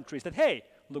other countries that, hey,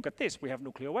 look at this, we have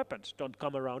nuclear weapons. Don't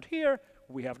come around here,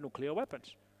 we have nuclear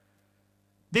weapons.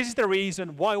 This is the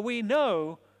reason why we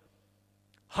know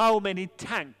how many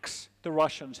tanks the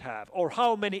Russians have, or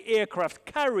how many aircraft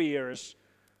carriers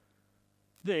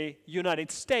the United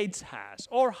States has,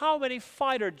 or how many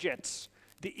fighter jets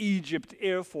the Egypt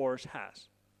Air Force has.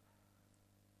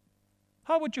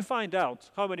 How would you find out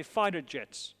how many fighter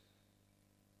jets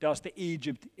does the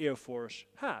Egypt Air Force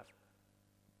have?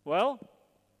 Well,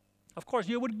 of course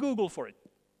you would Google for it,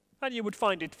 and you would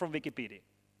find it from Wikipedia.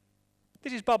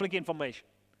 This is public information.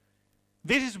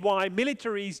 This is why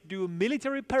militaries do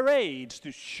military parades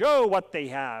to show what they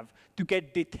have, to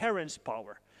get deterrence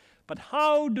power. But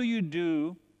how do you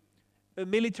do a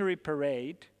military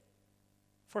parade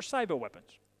for cyber weapons?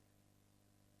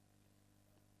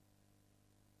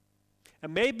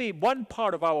 And maybe one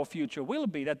part of our future will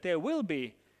be that there will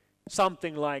be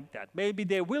something like that. Maybe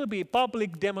there will be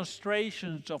public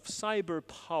demonstrations of cyber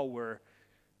power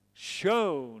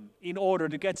shown in order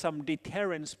to get some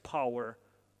deterrence power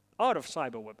out of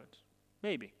cyber weapons.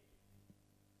 Maybe.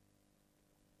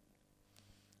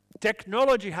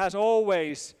 Technology has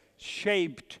always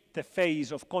shaped the face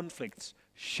of conflicts,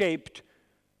 shaped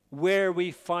where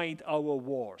we fight our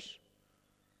wars.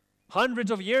 Hundreds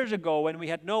of years ago, when we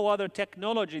had no other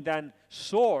technology than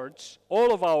swords,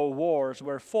 all of our wars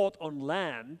were fought on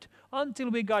land until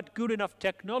we got good enough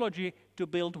technology to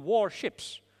build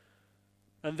warships.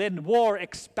 And then war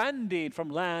expanded from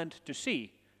land to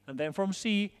sea, and then from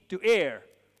sea to air.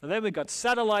 And then we got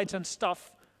satellites and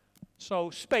stuff, so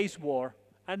space war,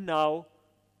 and now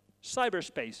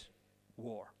cyberspace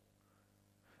war.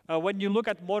 When you look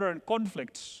at modern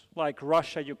conflicts like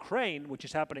Russia-Ukraine, which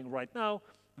is happening right now,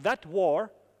 that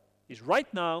war is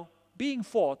right now being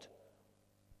fought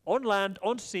on land,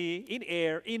 on sea, in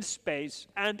air, in space,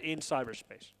 and in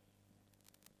cyberspace.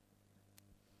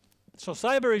 So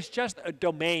cyber is just a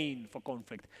domain for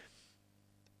conflict.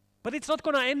 But it's not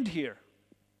going to end here.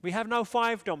 We have now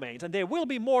 5 domains, and there will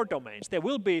be more domains. There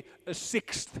will be a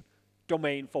 6th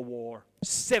domain for war,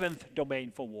 7th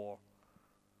domain for war.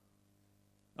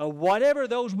 Whatever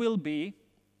those will be,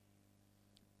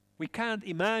 we can't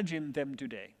imagine them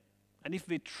today. And if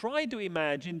we try to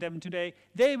imagine them today,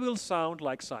 they will sound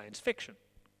like science fiction.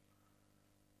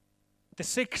 The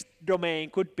 6th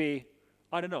domain could be,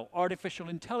 I don't know, artificial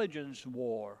intelligence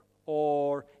war,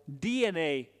 or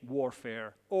DNA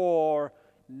warfare, or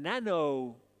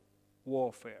nano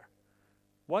warfare.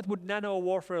 What would nano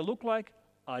warfare look like?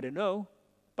 I don't know,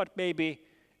 but maybe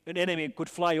an enemy could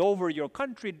fly over your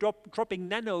country dropping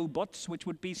nanobots, which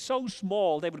would be so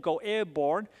small they would go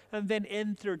airborne and then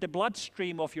enter the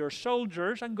bloodstream of your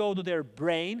soldiers and go to their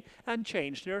brain and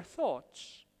change their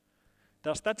thoughts.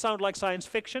 Does that sound like science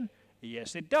fiction?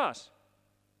 Yes, it does.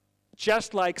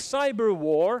 Just like cyber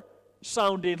war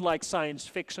sounded like science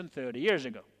fiction 30 years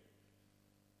ago.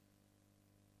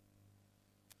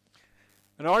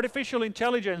 And artificial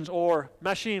intelligence or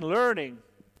machine learning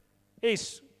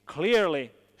is clearly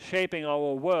shaping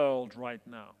our world right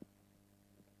now.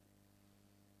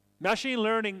 Machine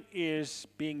learning is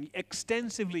being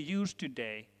extensively used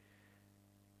today,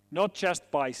 not just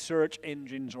by search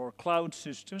engines or cloud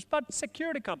systems, but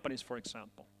security companies, for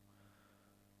example.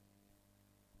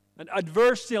 And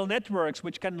adversarial networks,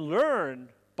 which can learn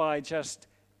by just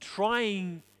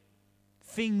trying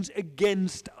things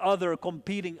against other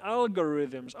competing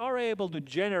algorithms, are able to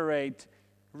generate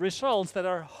results that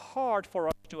are hard for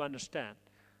us to understand,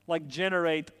 like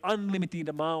generate unlimited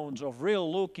amounts of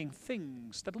real-looking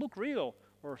things that look real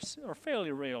or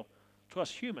fairly real to us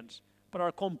humans, but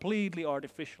are completely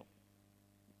artificial.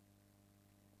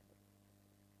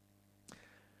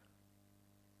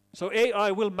 So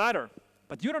AI will matter,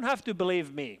 but you don't have to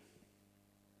believe me.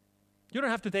 You don't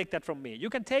have to take that from me. You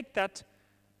can take that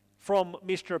from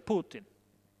Mr. Putin.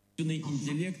 Искусственный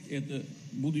интеллект – это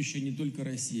будущее не только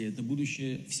России, это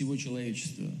будущее всего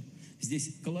человечества.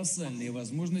 Здесь колоссальные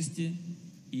возможности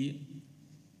и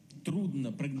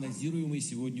трудно прогнозируемые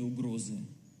сегодня угрозы.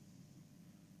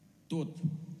 Тот,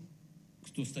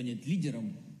 кто станет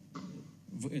лидером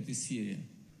в этой сфере,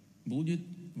 будет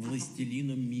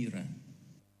властелином мира.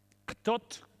 Кто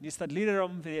станет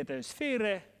лидером в этой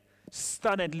сфере,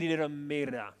 станет лидером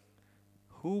мира.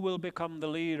 Who will become the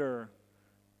leader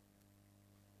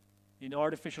in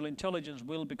artificial intelligence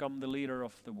will become the leader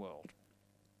of the world.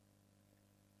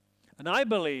 And I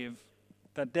believe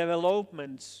that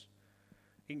developments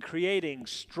in creating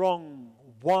strong,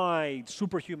 wide,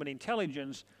 superhuman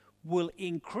intelligence will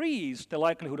increase the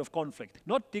likelihood of conflict,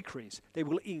 not decrease. They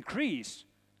will increase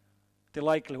the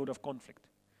likelihood of conflict.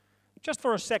 Just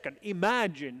for a second,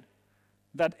 imagine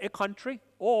that a country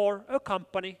or a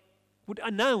company would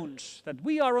announce that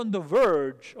we are on the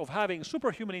verge of having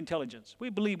superhuman intelligence. We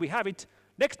believe we have it,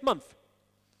 next month.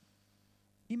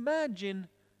 Imagine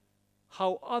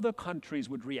how other countries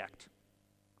would react.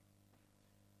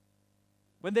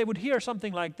 When they would hear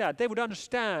something like that, they would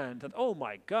understand that, oh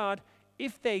my God,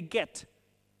 if they get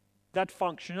that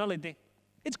functionality,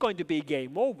 it's going to be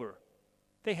game over.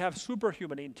 They have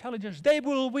superhuman intelligence. They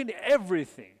will win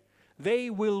everything. They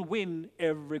will win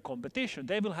every competition.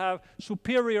 They will have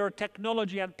superior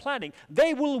technology and planning.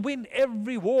 They will win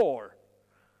every war.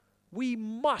 We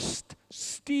must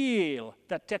steal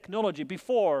that technology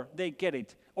before they get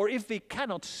it. Or if we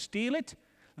cannot steal it,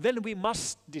 then we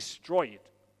must destroy it.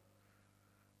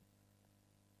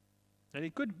 And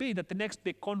it could be that the next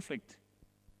big conflict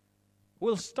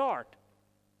will start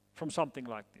from something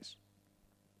like this.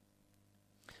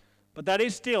 But that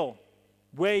is still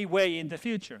way, way in the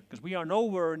future, because we are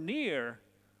nowhere near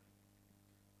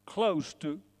close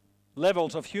to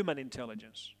levels of human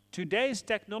intelligence. Today's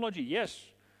technology, yes,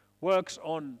 works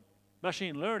on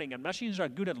machine learning, and machines are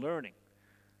good at learning.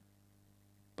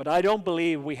 But I don't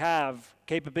believe we have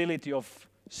capability of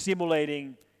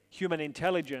simulating human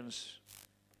intelligence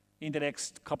in the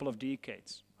next couple of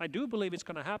decades. I do believe it's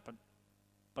going to happen,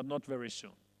 but not very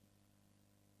soon.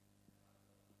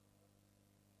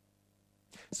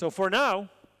 So for now,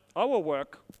 our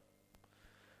work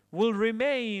will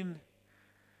remain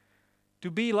to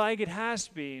be like it has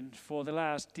been for the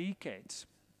last decades.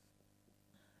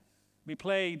 We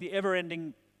play the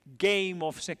ever-ending game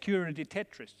of security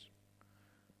Tetris.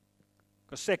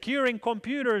 Because securing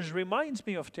computers reminds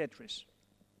me of Tetris.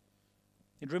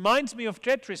 It reminds me of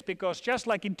Tetris because just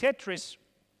like in Tetris,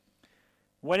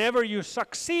 whenever you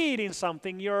succeed in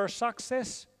something, your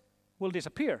success will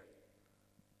disappear.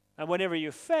 And whenever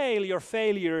you fail, your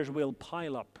failures will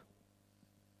pile up.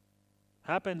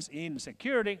 Happens in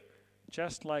security,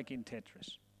 just like in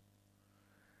Tetris.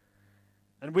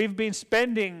 And we've been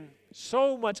spending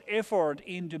so much effort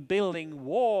into building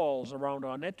walls around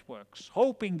our networks,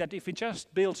 hoping that if we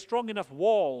just build strong enough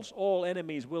walls, all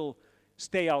enemies will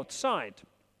stay outside.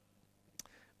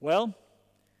 Well,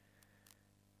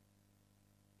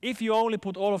 if you only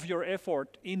put all of your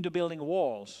effort into building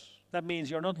walls, that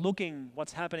means you're not looking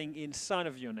what's happening inside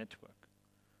of your network.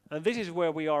 And this is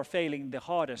where we are failing the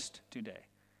hardest today.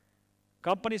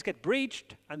 Companies get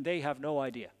breached and they have no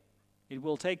idea. It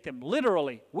will take them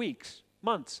literally weeks,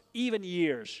 months, even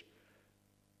years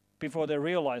before they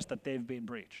realize that they've been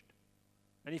breached.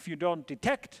 And if you don't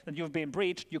detect that you've been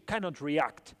breached, you cannot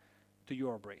react to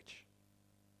your breach.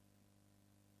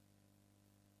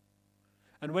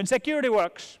 And when security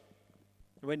works,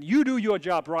 when you do your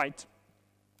job right,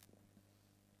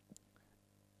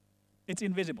 it's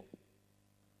invisible.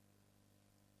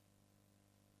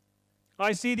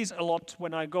 I see this a lot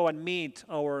when I go and meet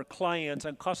our clients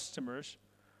and customers.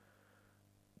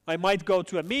 I might go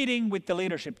to a meeting with the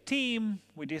leadership team.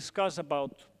 We discuss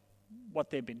about what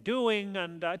they've been doing,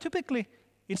 and typically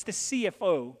it's the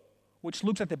CFO which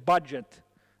looks at the budget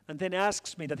and then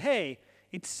asks me that, hey,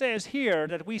 it says here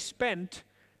that we spent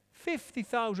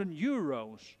 50,000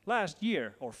 euros last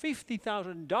year or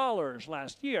 $50,000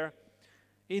 last year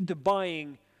into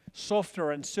buying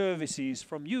software and services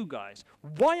from you guys.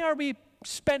 Why are we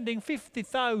spending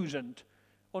 50,000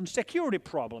 on security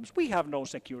problems? We have no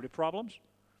security problems.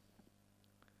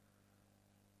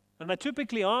 And I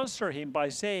typically answer him by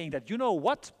saying that, you know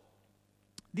what?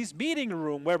 This meeting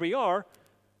room where we are,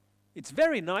 it's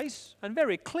very nice and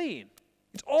very clean.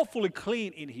 It's awfully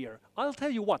clean in here. I'll tell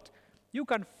you what, you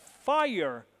can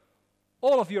fire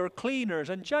all of your cleaners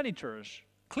and janitors.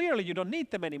 Clearly you don't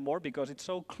need them anymore because it's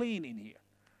so clean in here.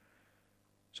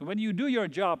 So when you do your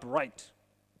job right,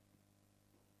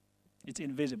 it's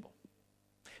invisible.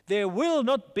 There will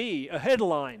not be a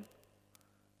headline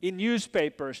in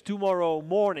newspapers tomorrow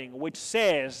morning which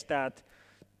says that,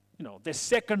 the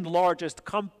second largest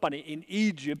company in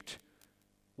Egypt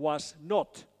was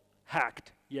not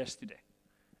hacked yesterday.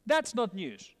 That's not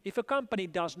news. If a company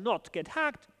does not get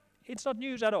hacked, it's not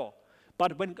news at all.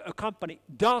 But when a company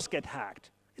does get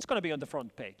hacked, it's going to be on the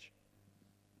front page.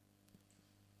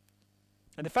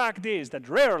 And the fact is that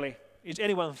rarely is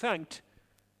anyone thanked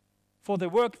for the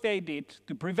work they did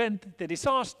to prevent the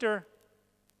disaster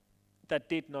that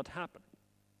did not happen.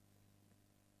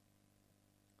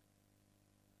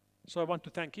 So I want to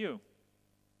thank you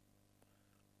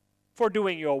for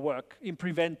doing your work in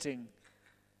preventing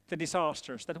the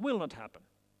disasters that will not happen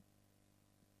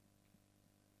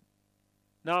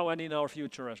now and in our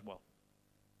future as well.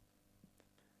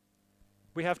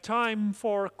 We have time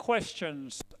for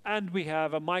questions, and we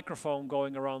have a microphone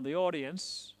going around the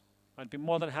audience. I'd be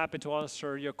more than happy to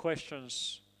answer your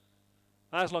questions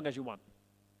as long as you want.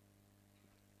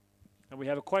 And we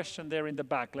have a question there in the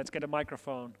back. Let's get a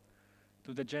microphone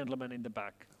to the gentleman in the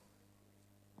back.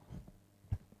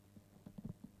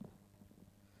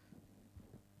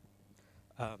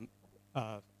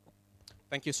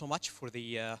 Thank you so much for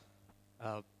the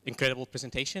incredible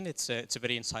presentation. It's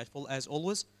very insightful as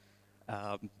always.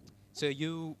 So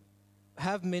you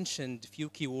have mentioned a few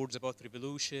keywords about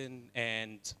revolution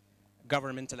and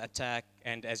governmental attack,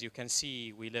 and as you can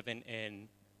see, we live in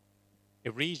a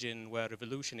region where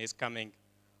revolution is coming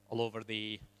all over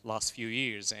the last few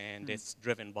years, and it's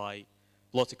driven by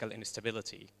political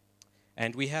instability.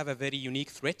 And we have a very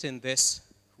unique threat in this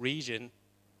region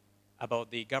about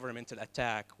the governmental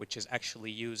attack, which is actually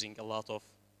using a lot of,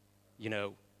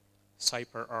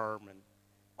 cyber arm and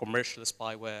commercial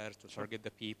spyware to target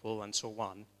the people and so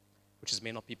on, which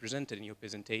may not be presented in your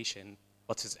presentation,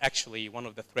 but is actually one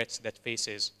of the threats that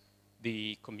faces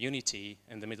the community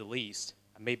in the Middle East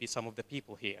and maybe some of the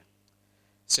people here.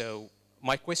 So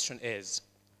my question is,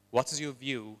 what is your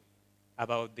view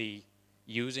about the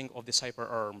using of the cyber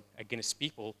arm against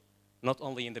people, not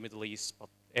only in the Middle East, but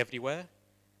everywhere?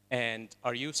 And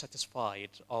are you satisfied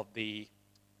of the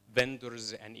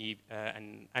vendors and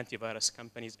antivirus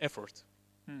companies' effort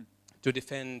to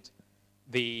defend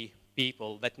the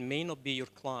people that may not be your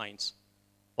clients,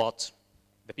 but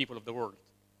the people of the world?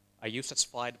 Are you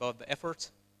satisfied about the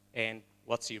effort, and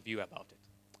what's your view about it?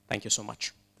 Thank you so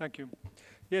much. Thank you.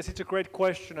 Yes, it's a great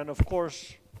question, and of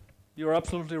course, you're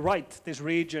absolutely right. This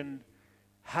region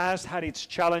has had its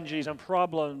challenges and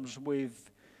problems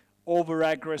with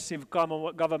over-aggressive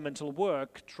governmental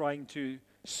work trying to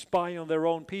spy on their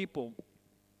own people.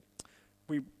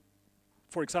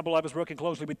 For example, I was working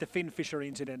closely with the Finfisher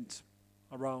incident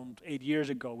around 8 years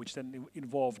ago, which then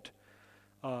involved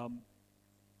the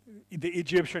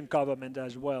Egyptian government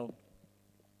as well.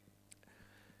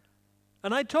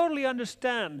 And I totally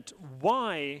understand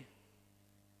why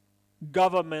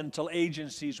governmental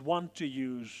agencies want to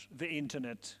use the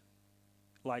internet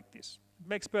like this. It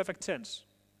makes perfect sense.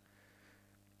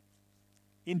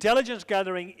 Intelligence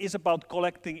gathering is about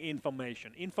collecting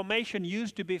information. Information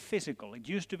used to be physical. It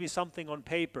used to be something on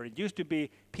paper. It used to be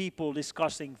people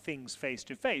discussing things face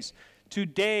to face.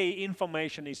 Today,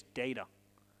 information is data.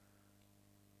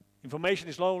 Information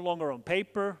is no longer on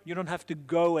paper. You don't have to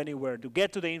go anywhere to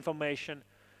get to the information.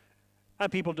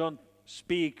 And people don't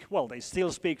speak, well, they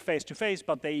still speak face to face,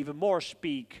 but they even more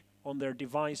speak on their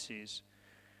devices.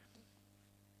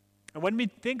 And when we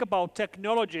think about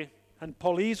technology and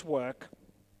police work,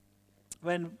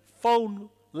 when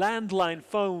landline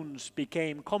phones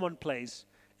became commonplace,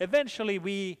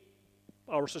 eventually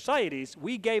our societies,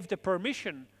 we gave the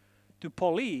permission to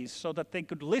police so that they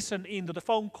could listen into the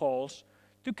phone calls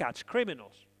to catch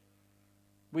criminals.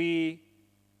 We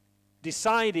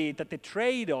decided that the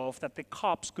trade-off that the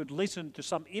cops could listen to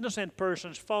some innocent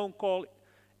person's phone call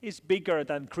is bigger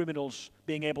than criminals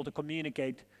being able to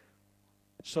communicate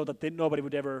so that nobody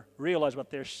would ever realize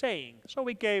what they're saying. So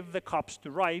we gave the cops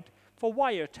the right for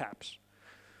wiretaps.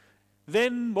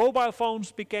 Then mobile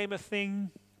phones became a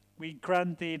thing. We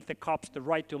granted the cops the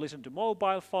right to listen to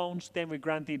mobile phones. Then we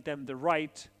granted them the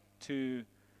right to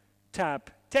tap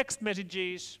text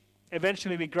messages.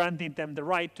 Eventually we granted them the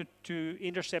right to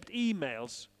intercept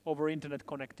emails over internet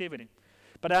connectivity.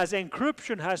 But as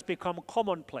encryption has become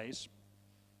commonplace,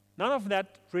 none of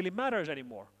that really matters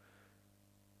anymore.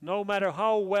 No matter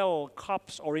how well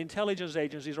cops or intelligence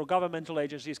agencies or governmental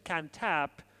agencies can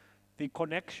tap the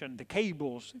connection, the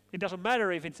cables, it doesn't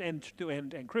matter if it's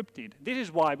end-to-end encrypted. This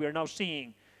is why we are now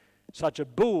seeing such a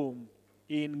boom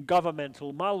in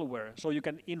governmental malware, so you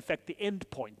can infect the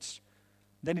endpoints.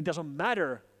 Then it doesn't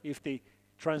matter if the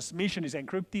transmission is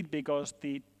encrypted because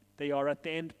they are at the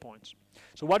endpoints.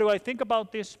 So what do I think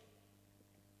about this?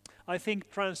 I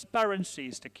think transparency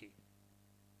is the key.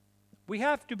 We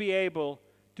have to be able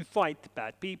to fight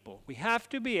bad people. We have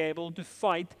to be able to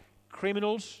fight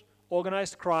criminals,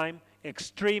 organized crime,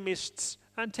 extremists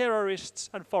and terrorists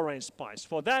and foreign spies.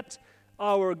 For that,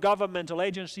 our governmental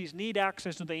agencies need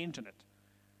access to the internet.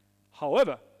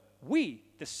 However, we,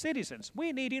 the citizens,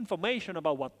 we need information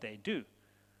about what they do.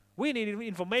 We need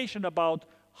information about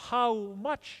how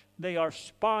much they are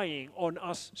spying on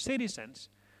us citizens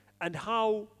and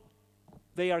how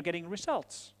they are getting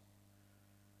results.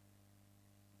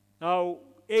 Now,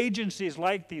 agencies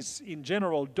like this in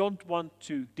general don't want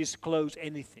to disclose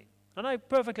anything. And I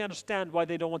perfectly understand why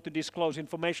they don't want to disclose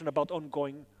information about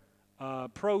ongoing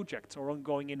projects or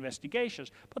ongoing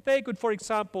investigations. But they could, for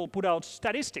example, put out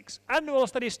statistics, annual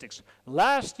statistics.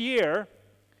 Last year,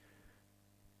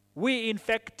 we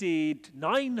infected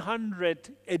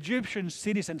 900 Egyptian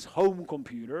citizens' home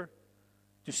computer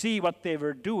to see what they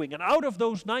were doing. And out of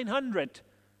those 900,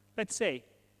 let's say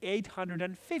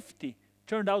 850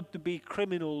 turned out to be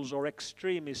criminals or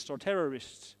extremists or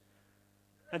terrorists.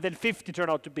 And then 50 turned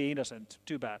out to be innocent.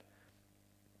 Too bad.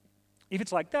 If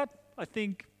it's like that, I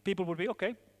think people would be,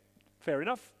 okay, fair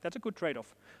enough, that's a good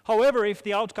trade-off. However, if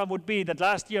the outcome would be that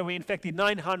last year we infected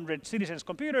 900 citizens'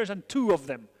 computers and 2 of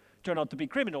them turned out to be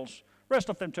criminals, rest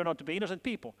of them turned out to be innocent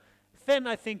people, then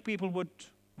I think people would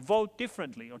vote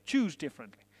differently or choose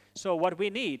differently. So what we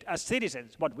need as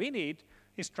citizens, what we need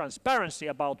is transparency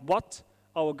about what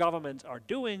our governments are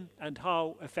doing and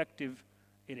how effective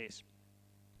it is.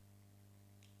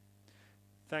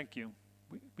 Thank you.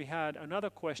 We had another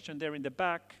question there in the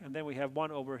back, and then we have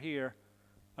one over here.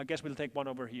 I guess we'll take one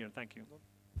over here. Thank you.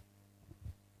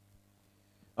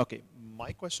 Okay,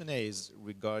 my question is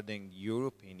regarding your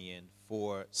opinion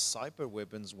for cyber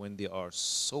weapons when they are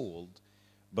sold.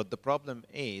 But the problem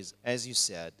is, as you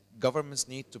said, governments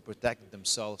need to protect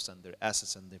themselves and their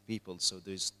assets and their people. So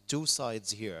there's 2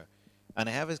 sides here. And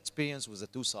I have experience with the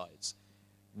 2 sides.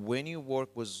 When you work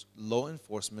with law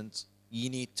enforcement, you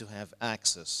need to have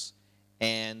access.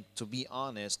 And to be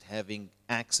honest, having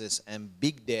access and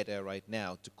big data right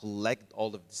now to collect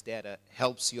all of this data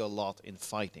helps you a lot in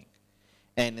fighting.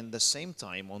 And in the same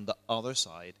time, on the other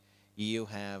side, you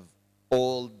have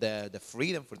all the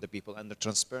freedom for the people and the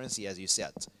transparency, as you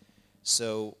said.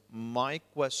 So my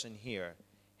question here,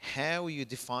 how you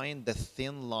define the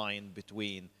thin line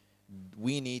between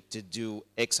we need to do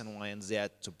X and Y and Z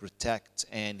to protect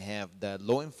and have the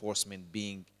law enforcement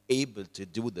being able to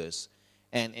do this,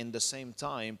 and in the same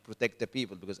time protect the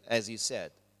people, because as you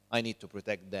said, I need to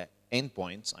protect the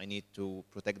endpoints, I need to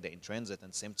protect the in transit, and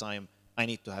at the same time I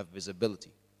need to have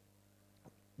visibility.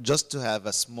 Just to have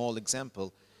a small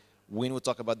example, when we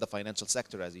talk about the financial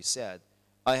sector, as you said,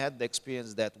 I had the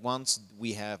experience that once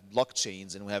we have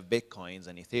blockchains and we have Bitcoins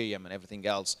and Ethereum and everything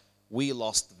else, we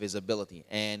lost visibility,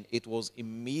 and it was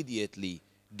immediately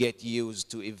get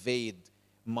used to evade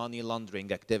money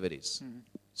laundering activities. Mm-hmm.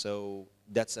 So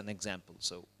that's an example.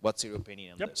 So what's your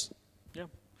opinion on this? Yeah.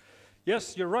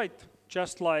 Yes, you're right.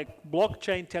 Just like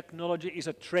blockchain technology is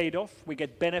a trade-off. We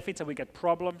get benefits and we get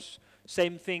problems.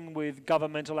 Same thing with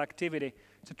governmental activity.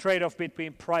 It's a trade-off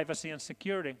between privacy and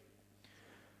security.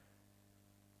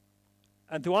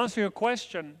 And to answer your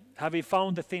question, have we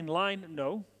found the thin line?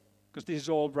 No, because this is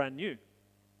all brand new.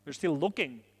 We're still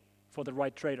looking for the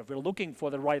right trade-off. We're looking for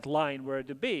the right line where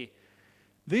to be.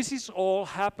 This is all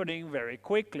happening very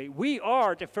quickly. We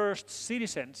are the first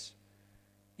citizens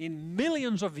in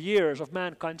millions of years of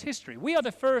mankind's history. We are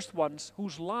the first ones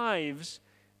whose lives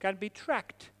can be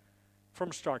tracked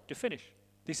from start to finish.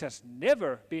 This has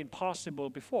never been possible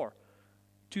before.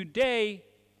 Today,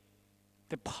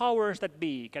 the powers that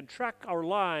be can track our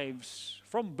lives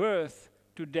from birth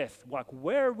to death, like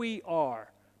where we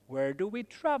are, where do we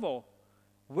travel,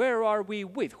 where are we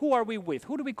with, who are we with,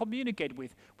 who do we communicate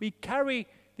with. We carry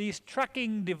these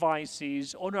tracking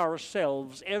devices on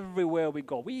ourselves everywhere we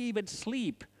go. We even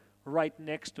sleep right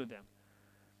next to them.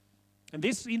 And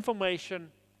this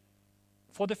information,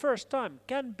 for the first time,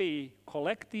 can be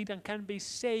collected and can be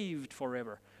saved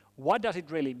forever. What does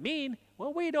it really mean?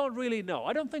 Well, we don't really know.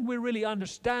 I don't think we really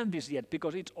understand this yet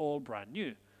because it's all brand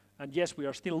new. And yes, we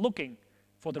are still looking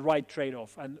for the right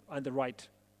trade-off and the right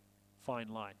fine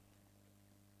line.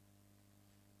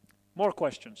 More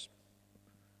questions?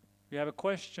 We have a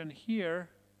question here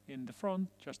in the front.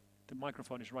 Just the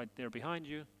microphone is right there behind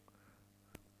you.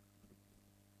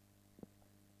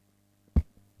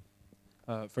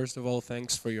 First of all,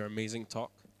 thanks for your amazing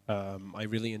talk. I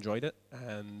really enjoyed it,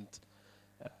 and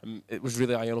it was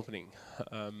really eye-opening.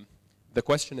 The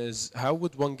question is, how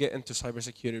would one get into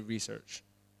cybersecurity research?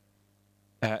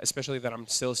 Especially that I'm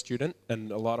still a student,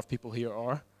 and a lot of people here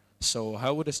are. So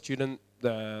how would a student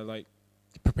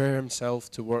prepare himself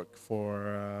to work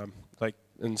for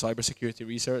in cybersecurity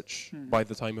research by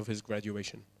the time of his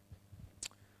graduation?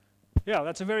 Yeah,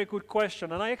 that's a very good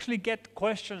question, and I actually get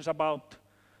questions about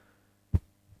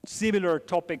similar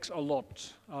topics a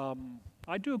lot.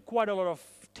 I do quite a lot of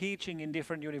teaching in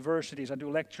different universities. I do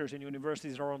lectures in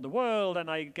universities around the world, and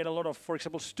I get a lot of, for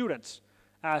example, students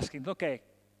asking, okay,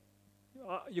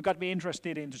 you got me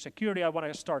interested into security, I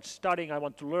want to start studying, I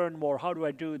want to learn more, how do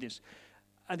I do this?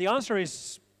 And the answer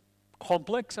is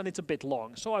complex and it's a bit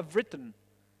long. So I've written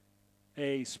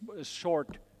a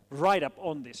short write-up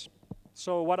on this.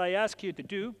 So what I ask you to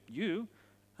do, you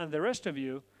and the rest of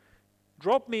you,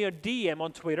 drop me a DM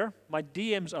on Twitter. My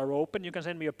DMs are open. You can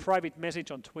send me a private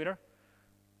message on Twitter,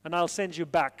 and I'll send you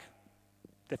back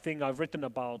the thing I've written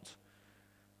about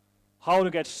how to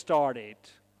get started,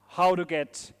 how to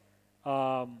get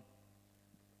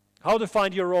how to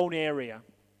find your own area,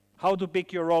 how to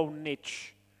pick your own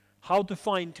niche, how to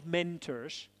find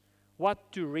mentors,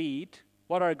 what to read,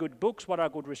 what are good books, what are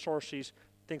good resources,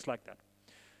 things like that.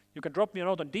 You can drop me a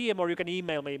note on DM or you can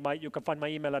email me. You can find my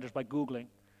email address by Googling,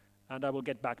 and I will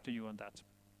get back to you on that.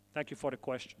 Thank you for the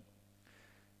question.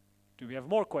 Do we have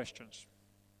more questions?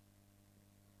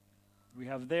 We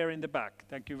have there in the back.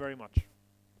 Thank you very much.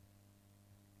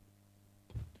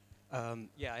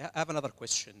 Yeah, I have another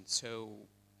question. So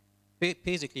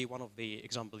basically, one of the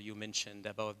examples you mentioned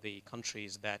about the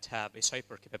countries that have a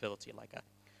cyber capability, like a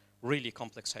really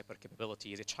complex cyber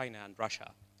capability, is China and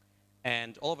Russia.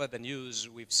 And all over the news,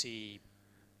 we've seen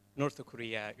North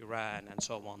Korea, Iran, and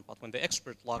so on. But when the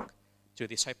experts look to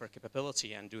the cyber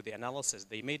capability and do the analysis,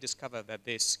 they may discover that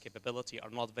this capability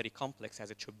are not very complex as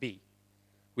it should be.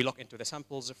 We look into the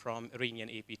samples from Iranian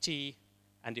APT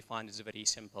and define as a very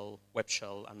simple web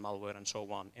shell and malware and so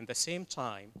on. In the same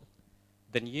time,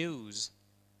 the news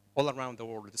all around the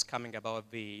world is coming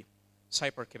about the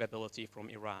cyber capability from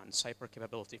Iran, cyber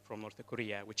capability from North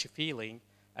Korea, which is feeling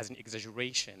as an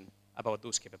exaggeration about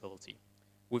those capabilities.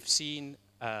 We've seen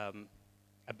a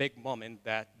big moment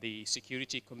that the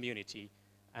security community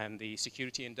and the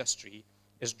security industry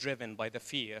is driven by the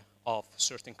fear of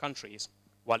certain countries,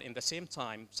 while in the same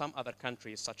time, some other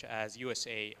countries such as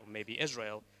USA or maybe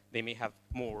Israel, they may have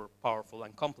more powerful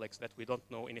and complex that we don't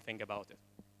know anything about it.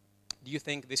 Do you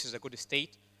think this is a good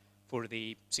state for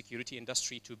the security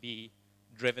industry to be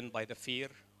driven by the fear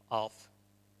of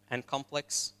and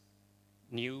complex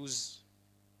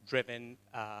news-driven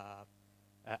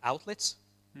outlets?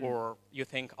 Or you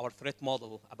think our threat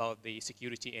model about the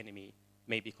security enemy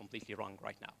may be completely wrong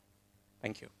right now?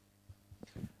 Thank you.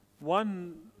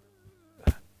 One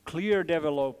clear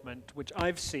development which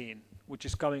I've seen, which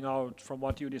is coming out from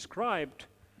what you described,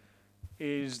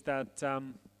 is that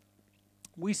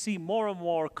we see more and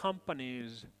more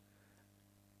companies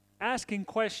asking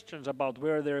questions about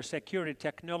where their security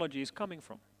technology is coming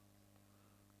from.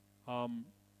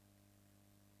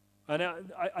 And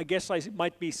I guess I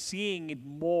might be seeing it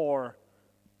more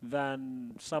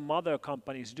than some other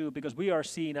companies do, because we are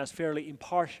seen as fairly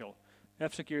impartial.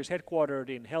 F-Secure is headquartered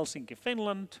in Helsinki,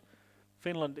 Finland.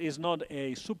 Finland is not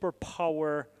a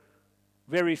superpower.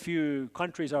 Very few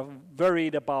countries are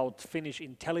worried about Finnish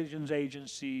intelligence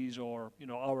agencies or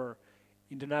our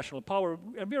international power.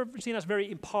 And we are seen as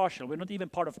very impartial. We're not even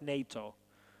part of NATO.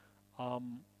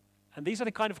 And these are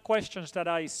the kind of questions that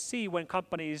I see when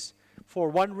companies, for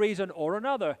one reason or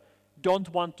another, don't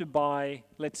want to buy,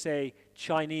 let's say,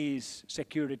 Chinese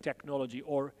security technology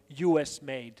or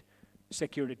US-made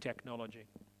security technology.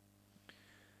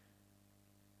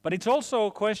 But it's also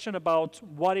a question about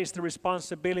what is the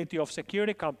responsibility of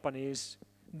security companies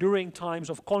during times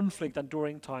of conflict and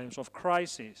during times of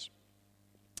crisis.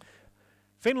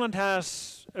 Finland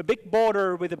has a big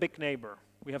border with a big neighbor.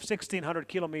 We have 1,600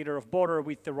 kilometers of border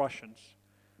with the Russians.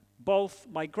 Both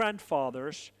my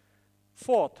grandfathers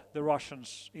fought the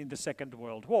Russians in the Second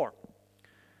World War.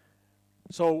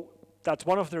 So that's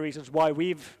one of the reasons why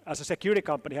we've, as a security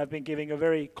company, have been giving a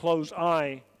very close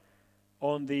eye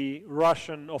on the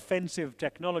Russian offensive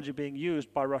technology being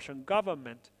used by Russian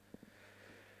government.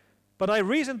 But I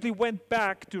recently went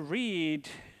back to read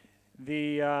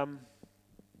the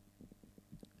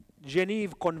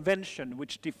Geneva Convention,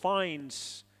 which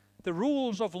defines the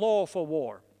rules of law for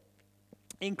war,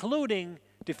 including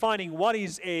defining what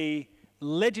is a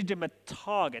legitimate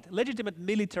target, legitimate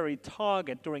military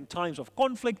target during times of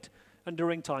conflict and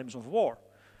during times of war.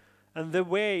 And the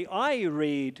way I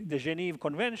read the Geneva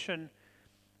Convention,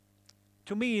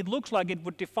 to me it looks like it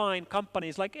would define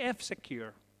companies like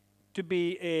F-Secure to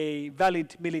be a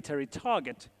valid military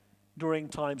target during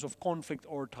times of conflict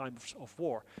or times of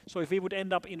war. So if we would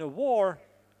end up in a war,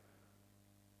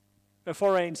 a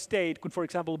foreign state could, for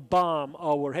example, bomb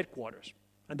our headquarters,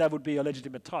 and that would be a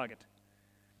legitimate target.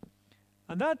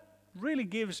 And that really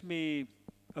gives me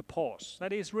a pause.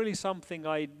 That is really something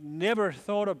I never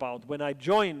thought about when I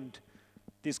joined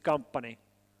this company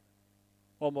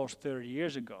almost 30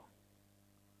 years ago.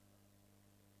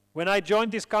 When I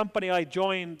joined this company, I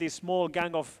joined this small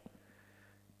gang of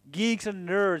geeks and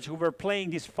nerds who were playing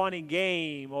this funny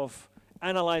game of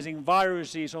analyzing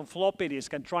viruses on floppy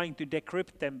disk and trying to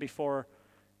decrypt them before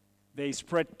they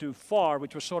spread too far,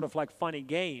 which was sort of like funny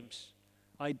games.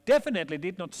 I definitely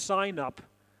did not sign up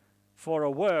for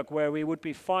a work where we would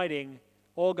be fighting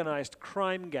organized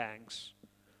crime gangs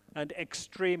and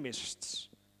extremists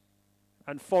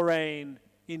and foreign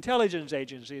intelligence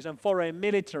agencies and foreign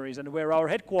militaries, and where our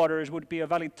headquarters would be a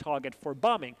valid target for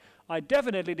bombing. I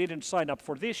definitely didn't sign up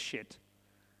for this shit,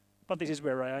 but this is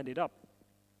where I ended up.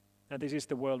 And this is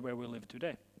the world where we live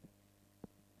today.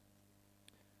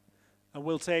 And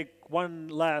we'll take one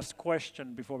last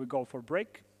question before we go for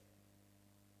break.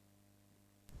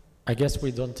 I guess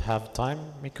we don't have time,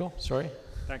 Mikko, sorry.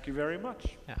 Thank you very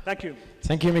much. Yeah. Thank you.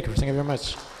 Thank you, Mikko. Thank you very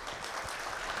much.